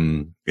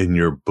in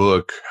your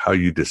book how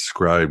you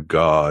describe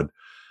God.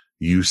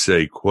 You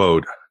say,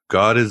 quote,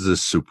 God is the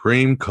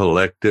supreme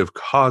collective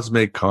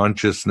cosmic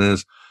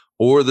consciousness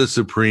or the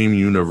supreme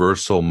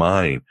universal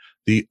mind,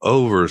 the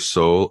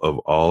oversoul of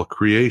all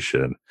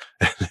creation.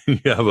 And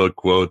then you have a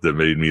quote that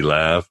made me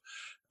laugh.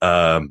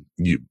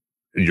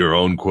 Your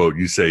own quote,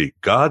 you say,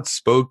 God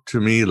spoke to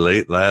me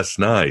late last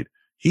night.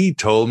 He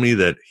told me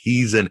that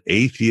he's an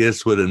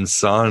atheist with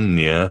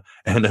insomnia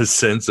and a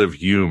sense of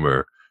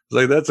humor.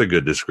 Like, that's a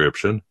good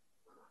description.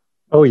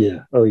 Oh,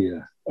 yeah.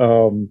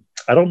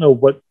 I don't know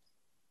what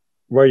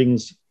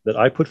writings that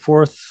I put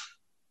forth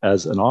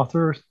as an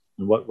author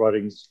and what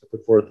writings I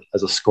put forth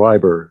as a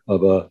scriber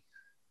of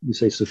you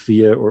say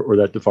Sophia or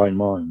that divine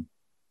mind.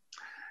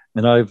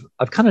 And I've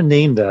kind of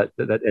named that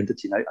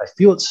entity. And I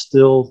feel it's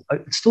still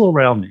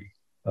around me.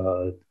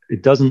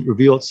 It doesn't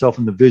reveal itself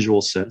in the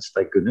visual sense,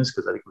 thank goodness,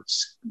 because I think it would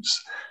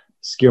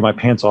scare my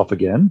pants off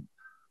again.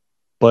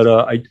 But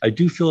I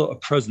do feel a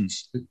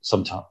presence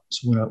sometimes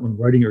when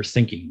writing or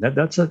thinking.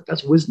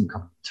 That's wisdom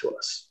coming to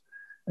us.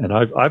 And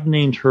I've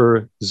named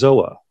her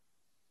Zoa.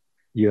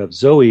 You have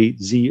Zoe,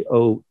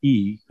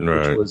 Z-O-E,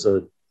 Right. which was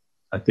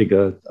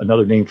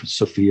another name for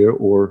Sophia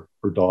or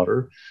her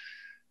daughter.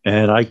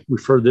 And I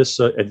refer this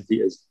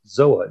entity as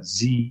Zoa,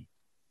 Z-O-A,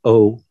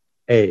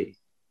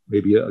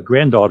 maybe a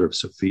granddaughter of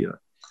Sophia.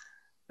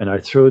 And I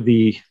throw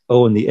the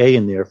O and the A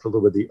in there for a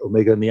little bit of the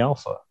Omega and the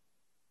Alpha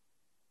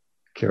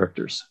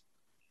characters.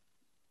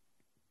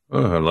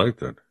 Oh, I like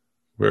that.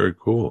 Very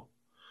cool.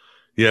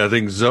 Yeah, I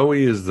think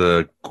Zoe is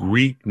the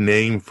Greek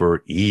name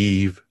for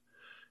Eve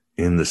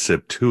in the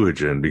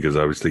Septuagint, because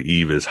obviously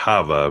Eve is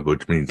Hava,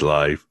 which means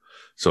life.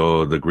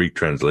 So the Greek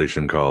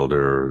translation called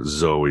her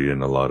Zoe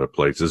in a lot of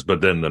places.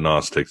 But then the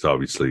Gnostics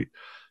obviously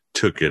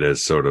took it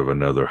as sort of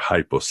another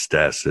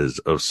hypostasis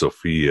of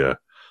Sophia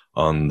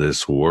on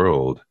this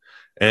world.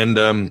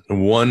 And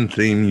one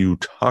thing you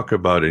talk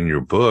about in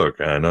your book,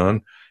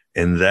 Anon,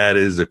 and that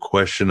is the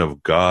question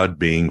of God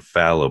being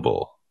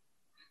fallible.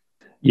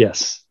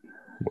 Yes.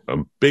 A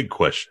big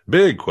question.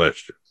 Big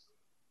question.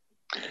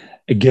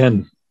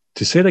 Again,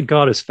 to say that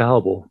God is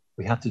fallible,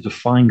 we have to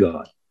define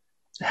God.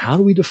 How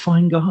do we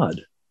define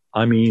God?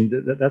 I mean,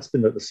 that's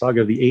been the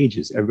saga of the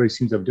ages. Everybody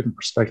seems to have a different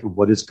perspective of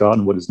what is God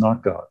and what is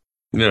not God.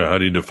 Yeah, how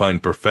do you define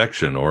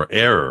perfection or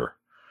error?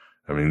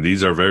 I mean,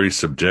 these are very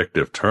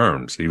subjective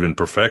terms, even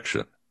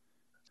perfection.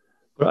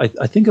 But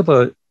I think of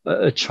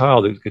a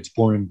child that gets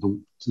born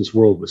into this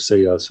world with,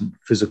 say, some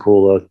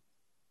physical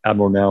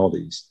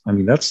abnormalities. I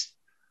mean,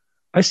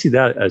 I see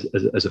that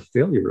as a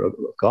failure of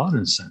God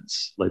in a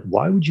sense. Like,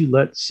 why would you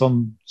let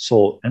some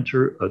soul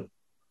enter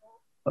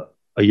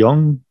a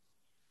young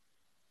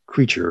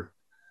creature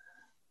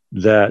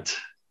that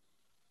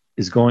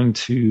is going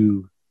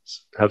to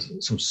have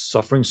some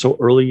suffering so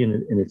early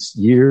in its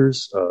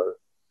years,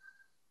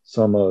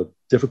 some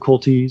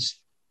difficulties?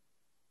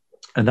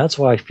 And that's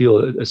why I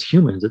feel as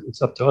humans,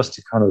 it's up to us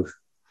to kind of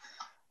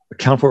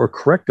account for or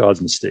correct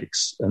God's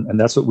mistakes. And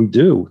that's what we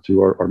do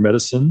through our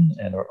medicine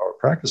and our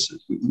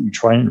practices. We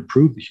try and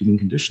improve the human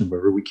condition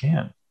wherever we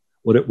can,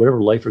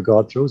 whatever life or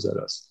God throws at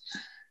us.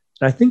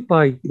 And I think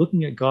by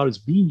looking at God as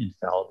being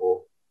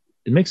infallible,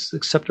 it makes us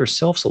accept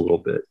ourselves a little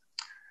bit.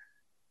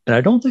 And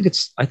I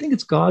think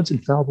it's God's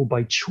infallible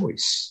by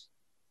choice.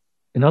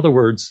 In other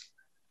words,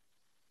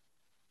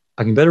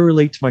 I can better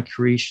relate to my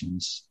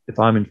creations if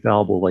I'm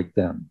infallible like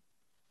them.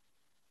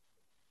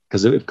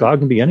 Because if God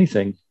can be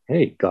anything,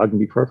 hey, God can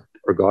be perfect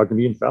or God can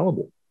be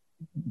infallible,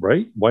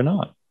 right? Why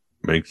not?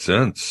 Makes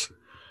sense.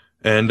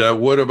 And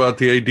what about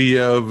the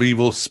idea of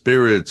evil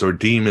spirits or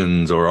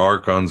demons or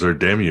archons or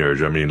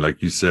demiurge? I mean,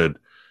 like you said,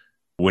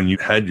 when you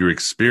had your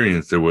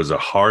experience, there was a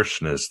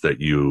harshness that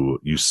you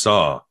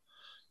saw.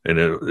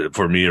 And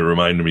for me, it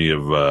reminded me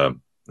of,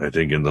 I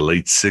think in the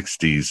late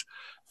 60s,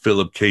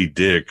 Philip K.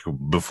 Dick,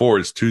 before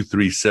his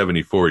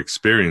 2374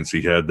 experience,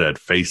 he had that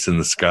face in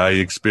the sky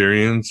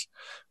experience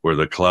where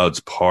the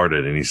clouds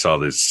parted and he saw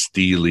this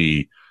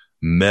steely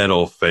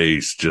metal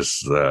face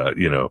just,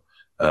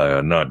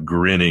 not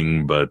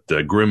grinning, but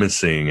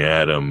grimacing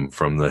at him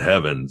from the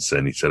heavens.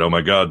 And he said, oh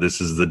my God,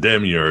 this is the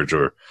demiurge,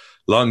 or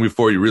long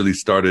before he really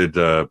started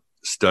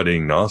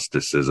studying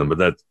Gnosticism.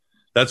 But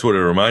that's what it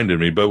reminded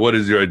me. But what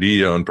is your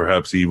idea on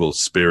perhaps evil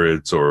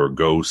spirits or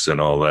ghosts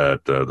and all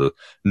that, the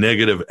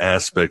negative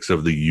aspects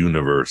of the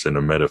universe in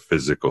a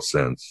metaphysical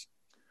sense?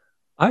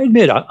 I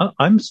admit,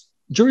 I'm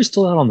jury's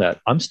still out on that.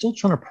 I'm still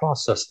trying to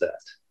process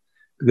that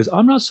because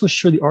I'm not so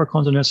sure the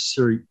archons are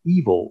necessarily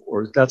evil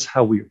or that's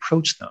how we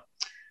approach them.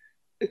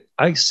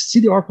 I see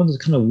the archons as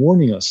kind of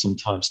warning us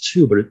sometimes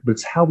too, but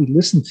it's how we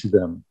listen to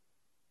them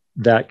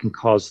that can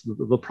cause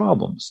the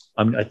problems.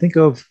 I mean, I think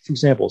of, for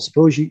example,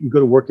 suppose you go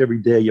to work every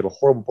day, you have a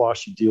horrible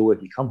boss you deal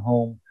with, you come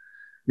home,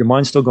 your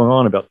mind's still going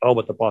on about, oh,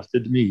 what the boss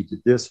did to me, he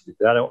did this, he did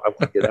that, I want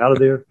to get out of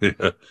there.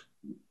 Yeah.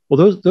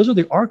 Well, those are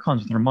the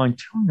archons in our mind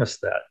telling us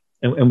that.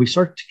 And we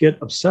start to get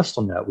obsessed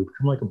on that. We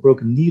become like a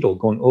broken needle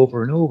going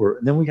over and over.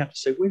 And then we have to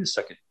say, wait a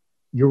second,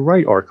 you're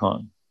right,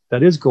 Archon.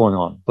 That is going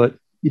on. But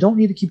you don't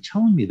need to keep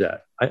telling me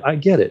that. I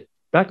get it.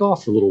 Back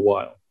off for a little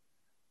while.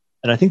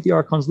 And I think the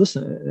Archons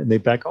listen and they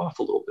back off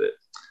a little bit.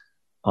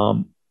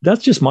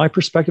 That's just my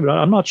perspective.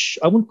 I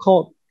wouldn't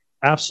call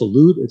it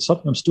absolute. It's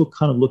something I'm still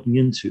kind of looking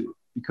into.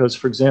 Because,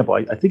 for example,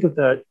 I think of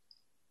that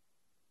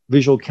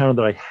visual encounter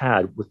that I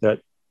had with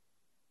that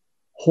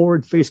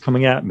horrid face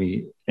coming at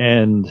me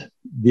and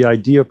the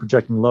idea of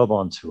projecting love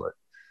onto it.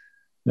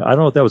 Now, I don't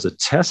know if that was a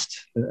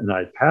test and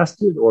I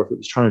passed it or if it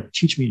was trying to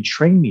teach me and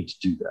train me to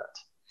do that.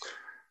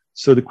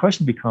 So the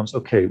question becomes,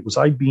 okay, was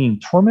I being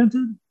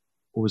tormented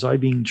or was I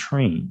being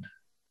trained?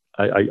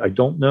 I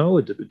don't know.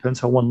 It depends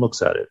how one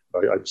looks at it.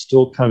 I'm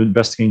still kind of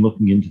investigating,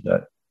 looking into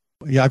that.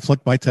 Yeah, I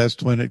flunked my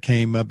test when it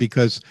came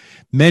because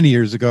many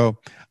years ago,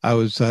 I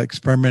was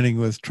experimenting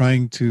with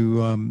trying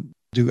to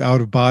do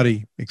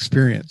out-of-body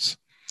experience.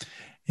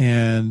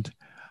 And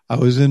I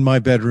was in my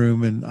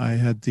bedroom and I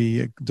had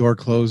the door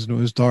closed and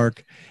it was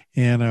dark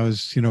and I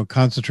was,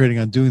 concentrating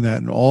on doing that.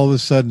 And all of a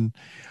sudden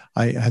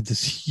I had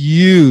this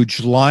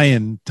huge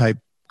lion type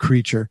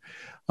creature.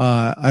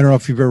 I don't know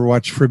if you've ever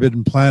watched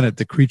Forbidden Planet,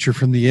 the creature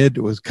from the id,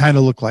 it was kind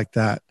of looked like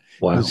that.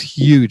 Wow. It was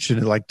huge, and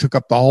it like took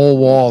up the whole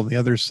wall on the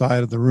other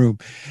side of the room.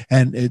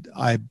 And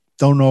I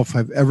don't know if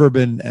I've ever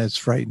been as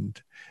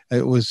frightened.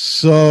 It was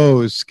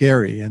so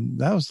scary. And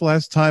that was the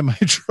last time I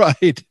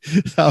tried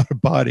out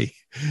of body.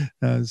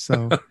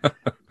 So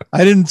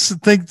I didn't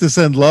think to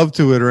send love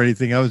to it or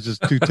anything. I was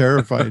just too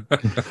terrified.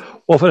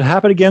 Well, if it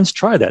happened again,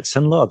 try that.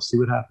 Send love. See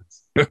what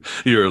happens.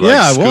 You're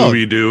like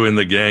Scooby-Doo and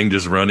the gang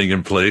just running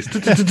in place.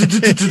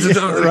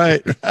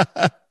 Right.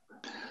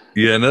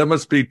 Yeah, and that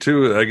must be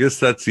too. I guess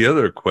that's the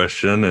other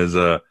question is,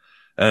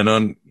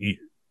 and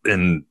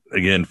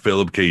again,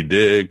 Philip K.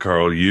 Dick,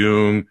 Carl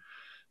Jung,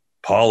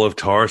 Paul of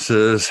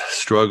Tarsus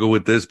struggle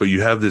with this, but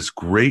you have this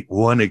great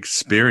one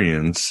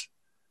experience,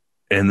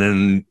 and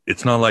then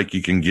it's not like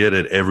you can get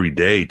it every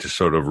day to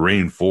sort of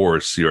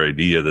reinforce your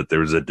idea that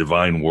there's a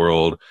divine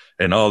world,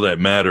 and all that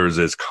matters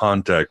is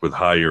contact with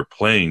higher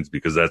planes,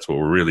 because that's what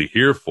we're really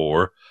here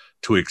for,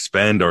 to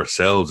expand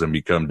ourselves and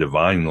become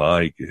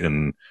divine-like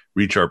and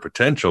reach our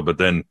potential. But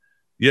then,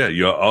 yeah,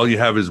 all you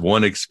have is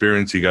one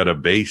experience you got to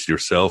base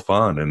yourself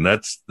on. And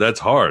that's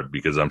hard,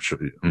 because I'm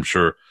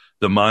sure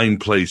the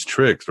mind plays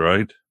tricks,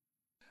 right?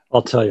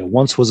 I'll tell you,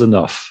 once was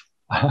enough.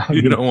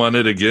 You don't want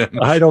it again.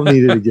 I don't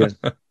need it again.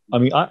 I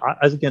mean, I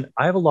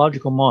have a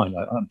logical mind.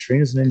 I'm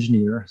trained as an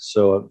engineer,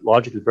 so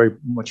logic is very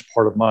much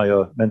part of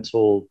my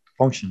mental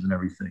functions and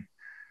everything.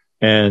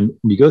 And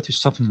when you go through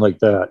something like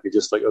that, you're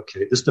just like,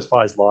 okay, this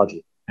defies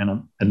logic.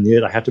 And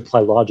yet I have to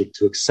apply logic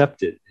to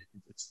accept it.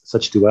 It's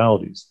such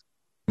dualities.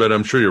 But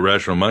I'm sure your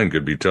rational mind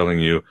could be telling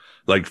you,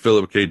 like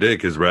Philip K.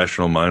 Dick, his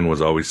rational mind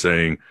was always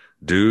saying,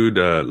 dude,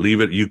 leave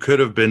it. You could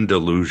have been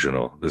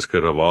delusional. This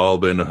could have all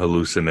been a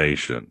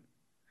hallucination.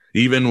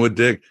 Even with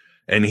Dick.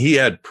 And he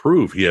had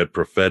proof. He had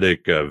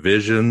prophetic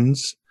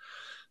visions.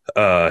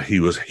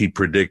 He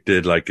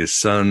predicted like his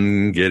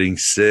son getting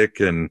sick,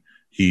 and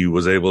he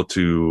was able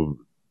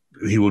to,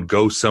 he would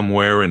go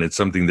somewhere, and it's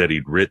something that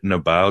he'd written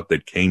about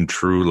that came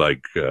true,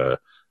 like,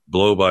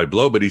 blow by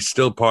blow. But he's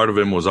still, part of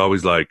him was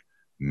always like,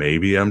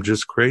 maybe I'm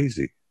just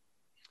crazy.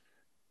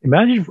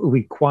 Imagine if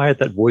we quiet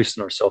that voice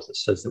in ourselves that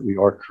says that we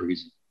are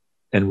crazy,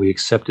 and we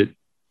accept it.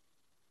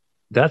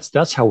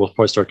 That's how we'll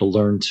probably start to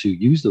learn to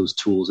use those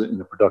tools in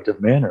a productive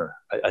manner.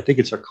 I think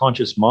it's our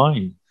conscious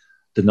mind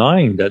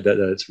denying that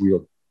it's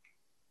real.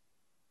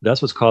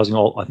 That's what's causing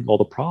all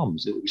the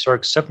problems. We start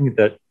accepting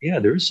that, yeah,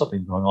 there is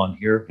something going on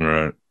here.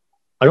 Right.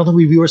 I don't think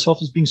we view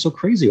ourselves as being so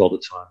crazy all the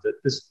time.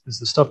 That this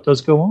stuff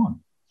does go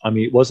on. I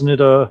mean, wasn't it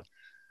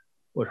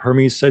what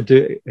Hermes said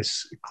to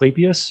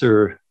Asclepius,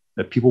 or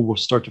that people will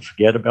start to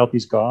forget about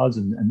these gods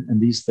and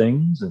these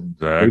things, and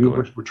exactly.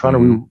 Maybe we're trying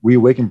to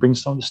reawaken, bring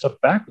some of this stuff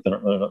back within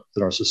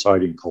our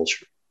society and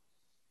culture.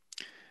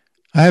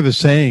 I have a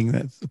saying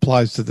that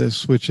applies to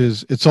this, which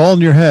is, it's all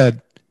in your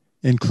head,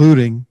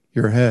 including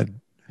your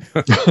head.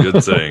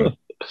 Good saying.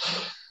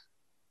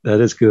 That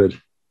is good.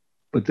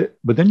 But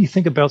then you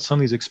think about some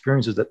of these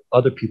experiences that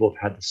other people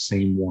have had the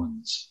same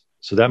ones.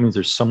 So that means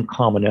there's some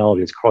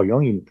commonality, as Carl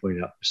Jung even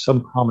pointed out, there's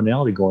some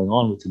commonality going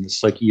on within the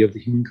psyche of the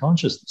human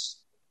consciousness.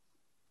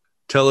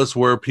 Tell us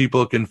where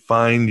people can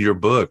find your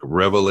book,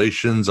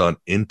 Revelations on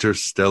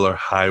Interstellar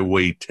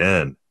Highway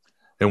 10.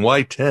 And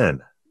why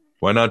 10?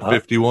 Why not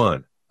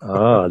 51?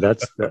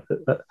 That's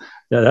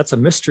a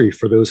mystery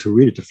for those who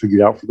read it to figure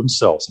it out for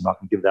themselves. I'm not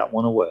going to give that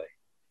one away.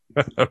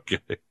 Okay.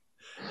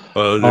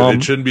 Well,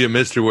 it shouldn't be a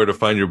mystery where to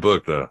find your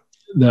book, though.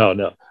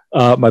 No.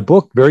 My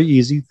book, very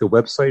easy. The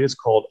website is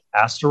called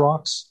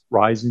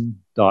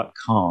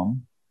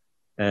astarocksrising.com.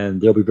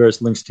 And there'll be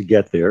various links to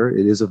get there.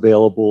 It is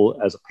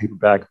available as a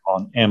paperback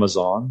on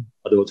Amazon,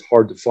 although it's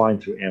hard to find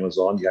through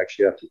Amazon. You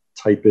actually have to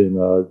type in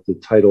the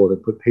title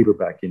and put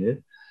paperback in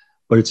it.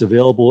 But it's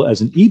available as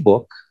an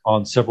ebook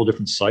on several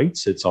different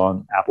sites. It's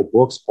on Apple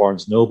Books,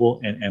 Barnes Noble,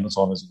 and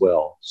Amazon as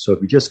well. So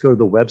if you just go to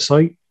the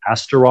website,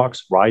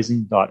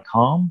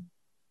 astarocksrising.com,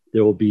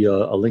 there will be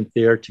a link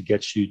there to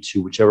get you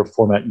to whichever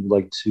format you'd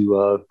like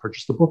to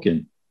purchase the book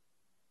in.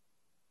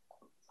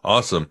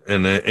 Awesome.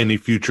 And any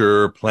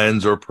future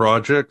plans or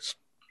projects?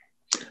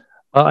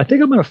 I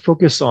think I'm going to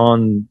focus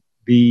on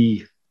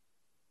the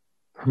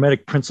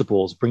Hermetic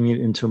principles, bringing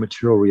it into a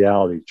material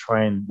reality,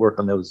 try and work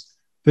on those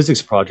physics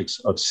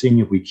projects of seeing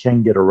if we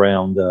can get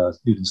around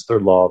Newton's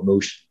third law of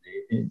motion,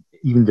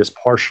 even just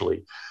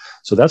partially.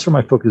 So that's where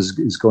my focus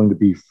is going to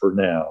be for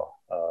now.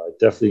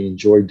 Definitely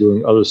enjoy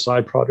doing other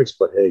side projects,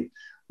 but hey,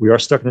 we are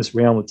stuck in this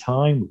realm of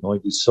time. We can only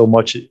do so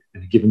much in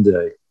a given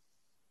day.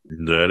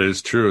 That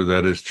is true.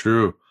 That is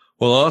true.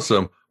 Well,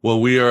 awesome.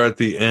 Well, we are at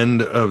the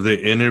end of the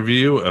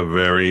interview, a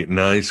very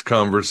nice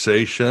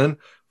conversation.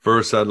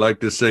 First, I'd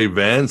like to say,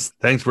 Vance,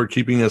 thanks for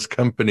keeping us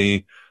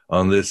company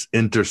on this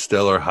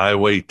Interstellar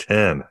Highway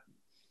 10.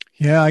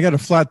 Yeah, I got a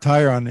flat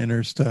tire on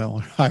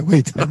Interstellar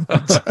Highway 10.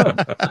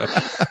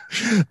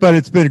 But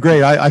it's been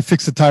great. I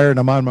fixed the tire and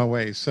I'm on my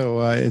way.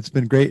 So it's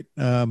been great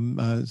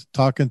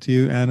talking to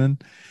you,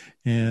 Anand.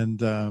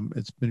 And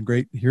it's been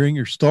great hearing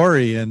your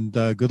story, and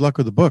good luck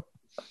with the book.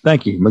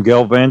 Thank you,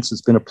 Miguel Vance.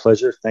 It's been a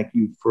pleasure. Thank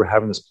you for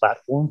having this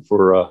platform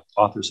for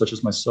authors such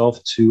as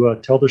myself to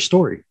tell their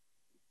story.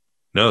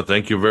 No,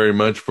 thank you very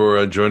much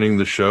for joining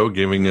the show,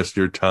 giving us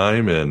your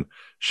time and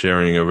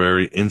sharing a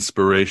very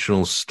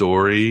inspirational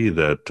story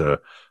that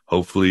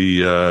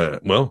hopefully,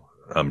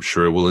 I'm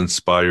sure it will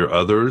inspire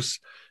others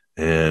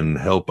and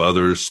help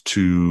others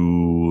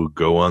to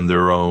go on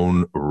their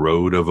own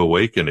road of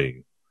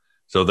awakening.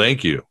 So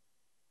thank you.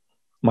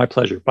 My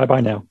pleasure.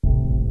 Bye-bye now.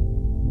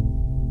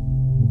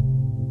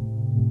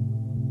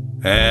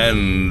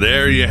 And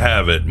there you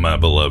have it, my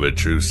beloved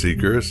truth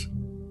seekers.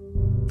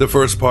 The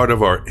first part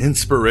of our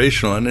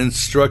inspirational and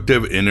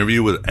instructive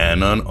interview with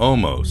Anon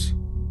Omos.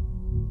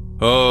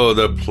 Oh,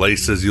 the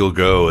places you'll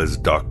go, as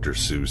Dr.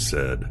 Seuss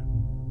said,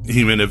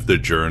 even if the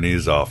journey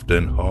is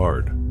often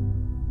hard.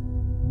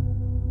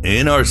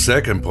 In our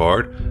second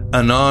part,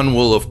 Anon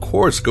will of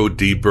course go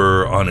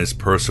deeper on his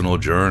personal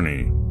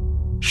journey,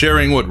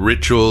 sharing what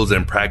rituals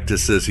and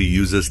practices he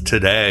uses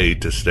today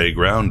to stay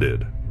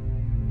grounded.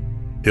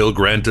 He'll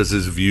grant us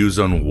his views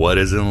on what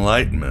is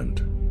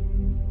enlightenment.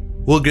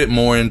 We'll get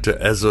more into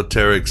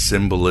esoteric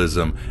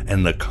symbolism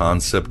and the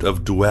concept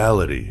of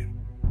duality.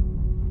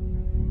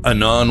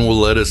 Anon will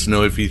let us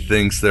know if he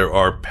thinks there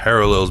are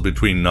parallels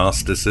between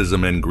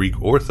Gnosticism and Greek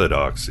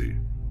Orthodoxy,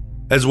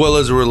 as well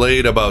as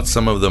relate about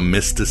some of the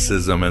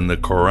mysticism in the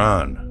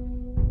Quran.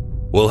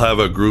 We'll have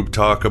a group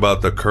talk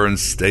about the current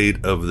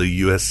state of the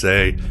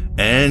USA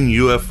and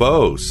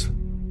UFOs,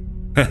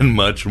 and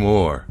much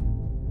more.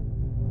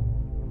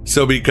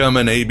 So become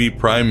an AB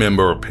Prime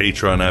member or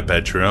patron at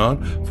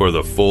Patreon for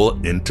the full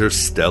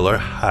interstellar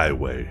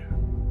highway.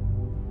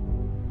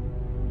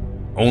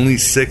 Only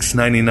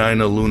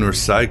 $6.99 a lunar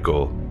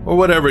cycle, or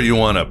whatever you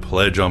want to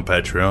pledge on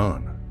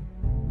Patreon.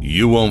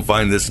 You won't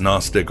find this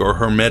Gnostic or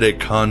Hermetic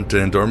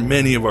content or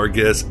many of our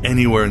guests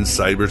anywhere in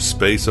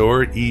cyberspace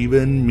or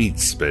even meat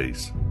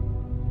space.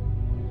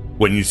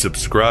 When you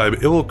subscribe,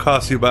 it will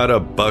cost you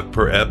about $1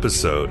 per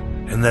episode,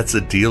 and that's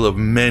a deal of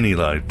many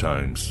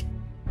lifetimes.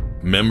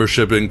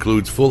 Membership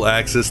includes full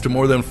access to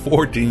more than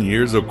 14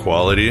 years of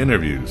quality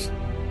interviews.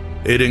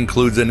 It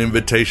includes an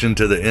invitation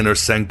to the Inner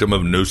Sanctum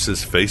of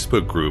Gnosis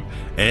Facebook group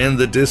and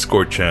the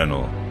Discord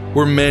channel,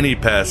 where many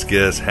past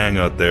guests hang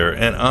out there,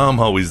 and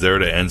I'm always there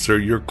to answer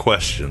your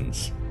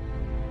questions.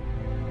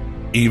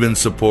 Even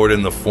support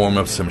in the form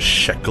of some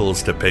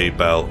shekels to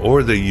PayPal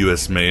or the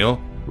US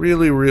mail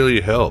really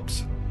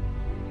helps.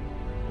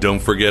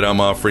 Don't forget I'm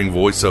offering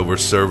voiceover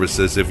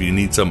services if you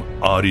need some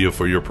audio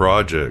for your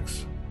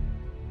projects.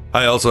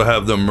 I also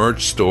have the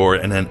merch store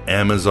and an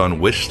Amazon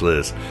wish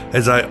list,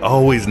 as I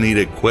always need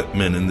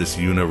equipment in this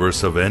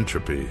universe of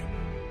entropy.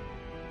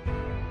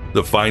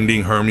 The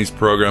Finding Hermes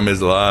program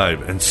is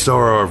live, and so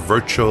are our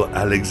virtual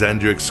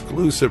Alexandria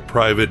exclusive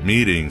private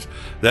meetings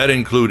that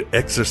include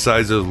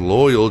exercises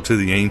loyal to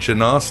the ancient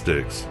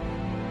Gnostics,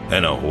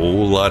 and a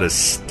whole lot of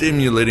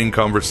stimulating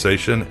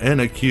conversation and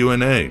a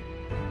Q&A.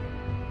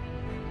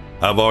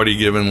 I've already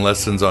given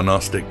lessons on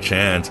Gnostic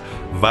chants,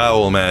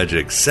 vowel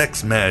magic,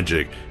 sex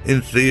magic,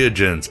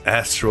 entheogens,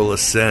 astral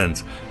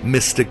ascents,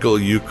 mystical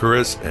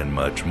Eucharist, and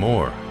much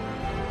more.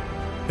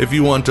 If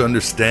you want to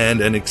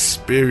understand and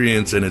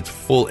experience in its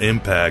full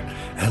impact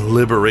and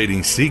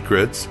liberating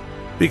secrets,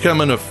 become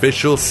an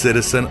official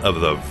citizen of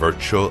the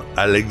virtual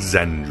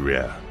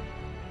Alexandria.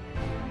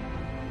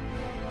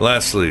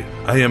 Lastly,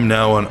 I am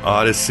now on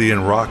Odyssey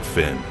and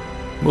Rockfin,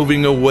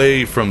 moving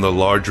away from the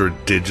larger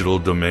digital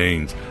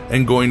domains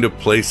and going to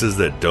places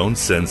that don't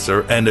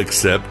censor and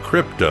accept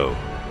crypto.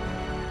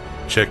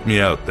 Check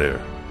me out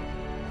there.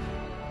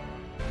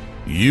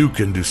 You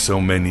can do so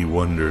many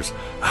wonders.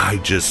 I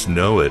just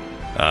know it.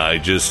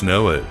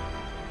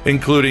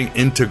 Including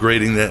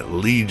integrating that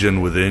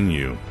legion within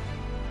you.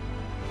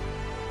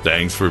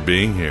 Thanks for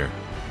being here.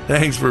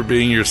 Thanks for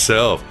being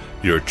yourself,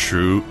 your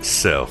true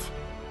self,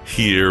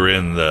 here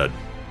in the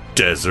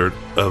desert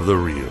of the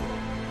real.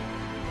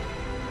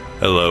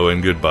 Hello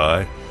and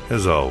goodbye,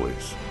 as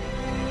always.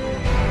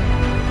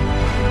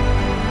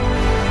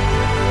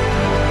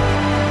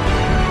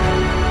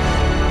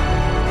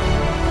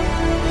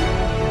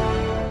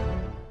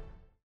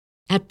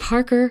 At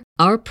Parker,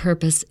 our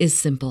purpose is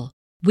simple.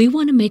 We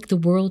want to make the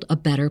world a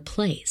better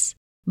place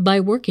by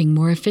working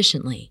more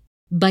efficiently,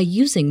 by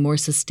using more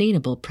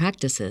sustainable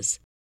practices,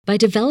 by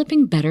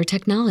developing better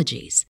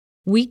technologies.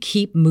 We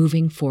keep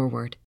moving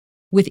forward.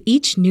 With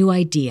each new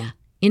idea,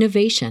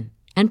 innovation,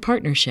 and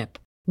partnership,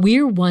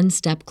 we're one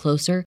step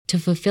closer to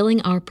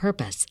fulfilling our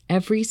purpose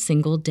every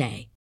single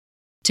day.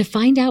 To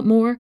find out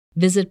more,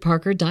 visit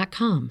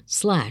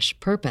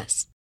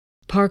parker.com/purpose.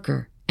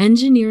 Parker,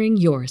 engineering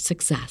your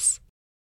success.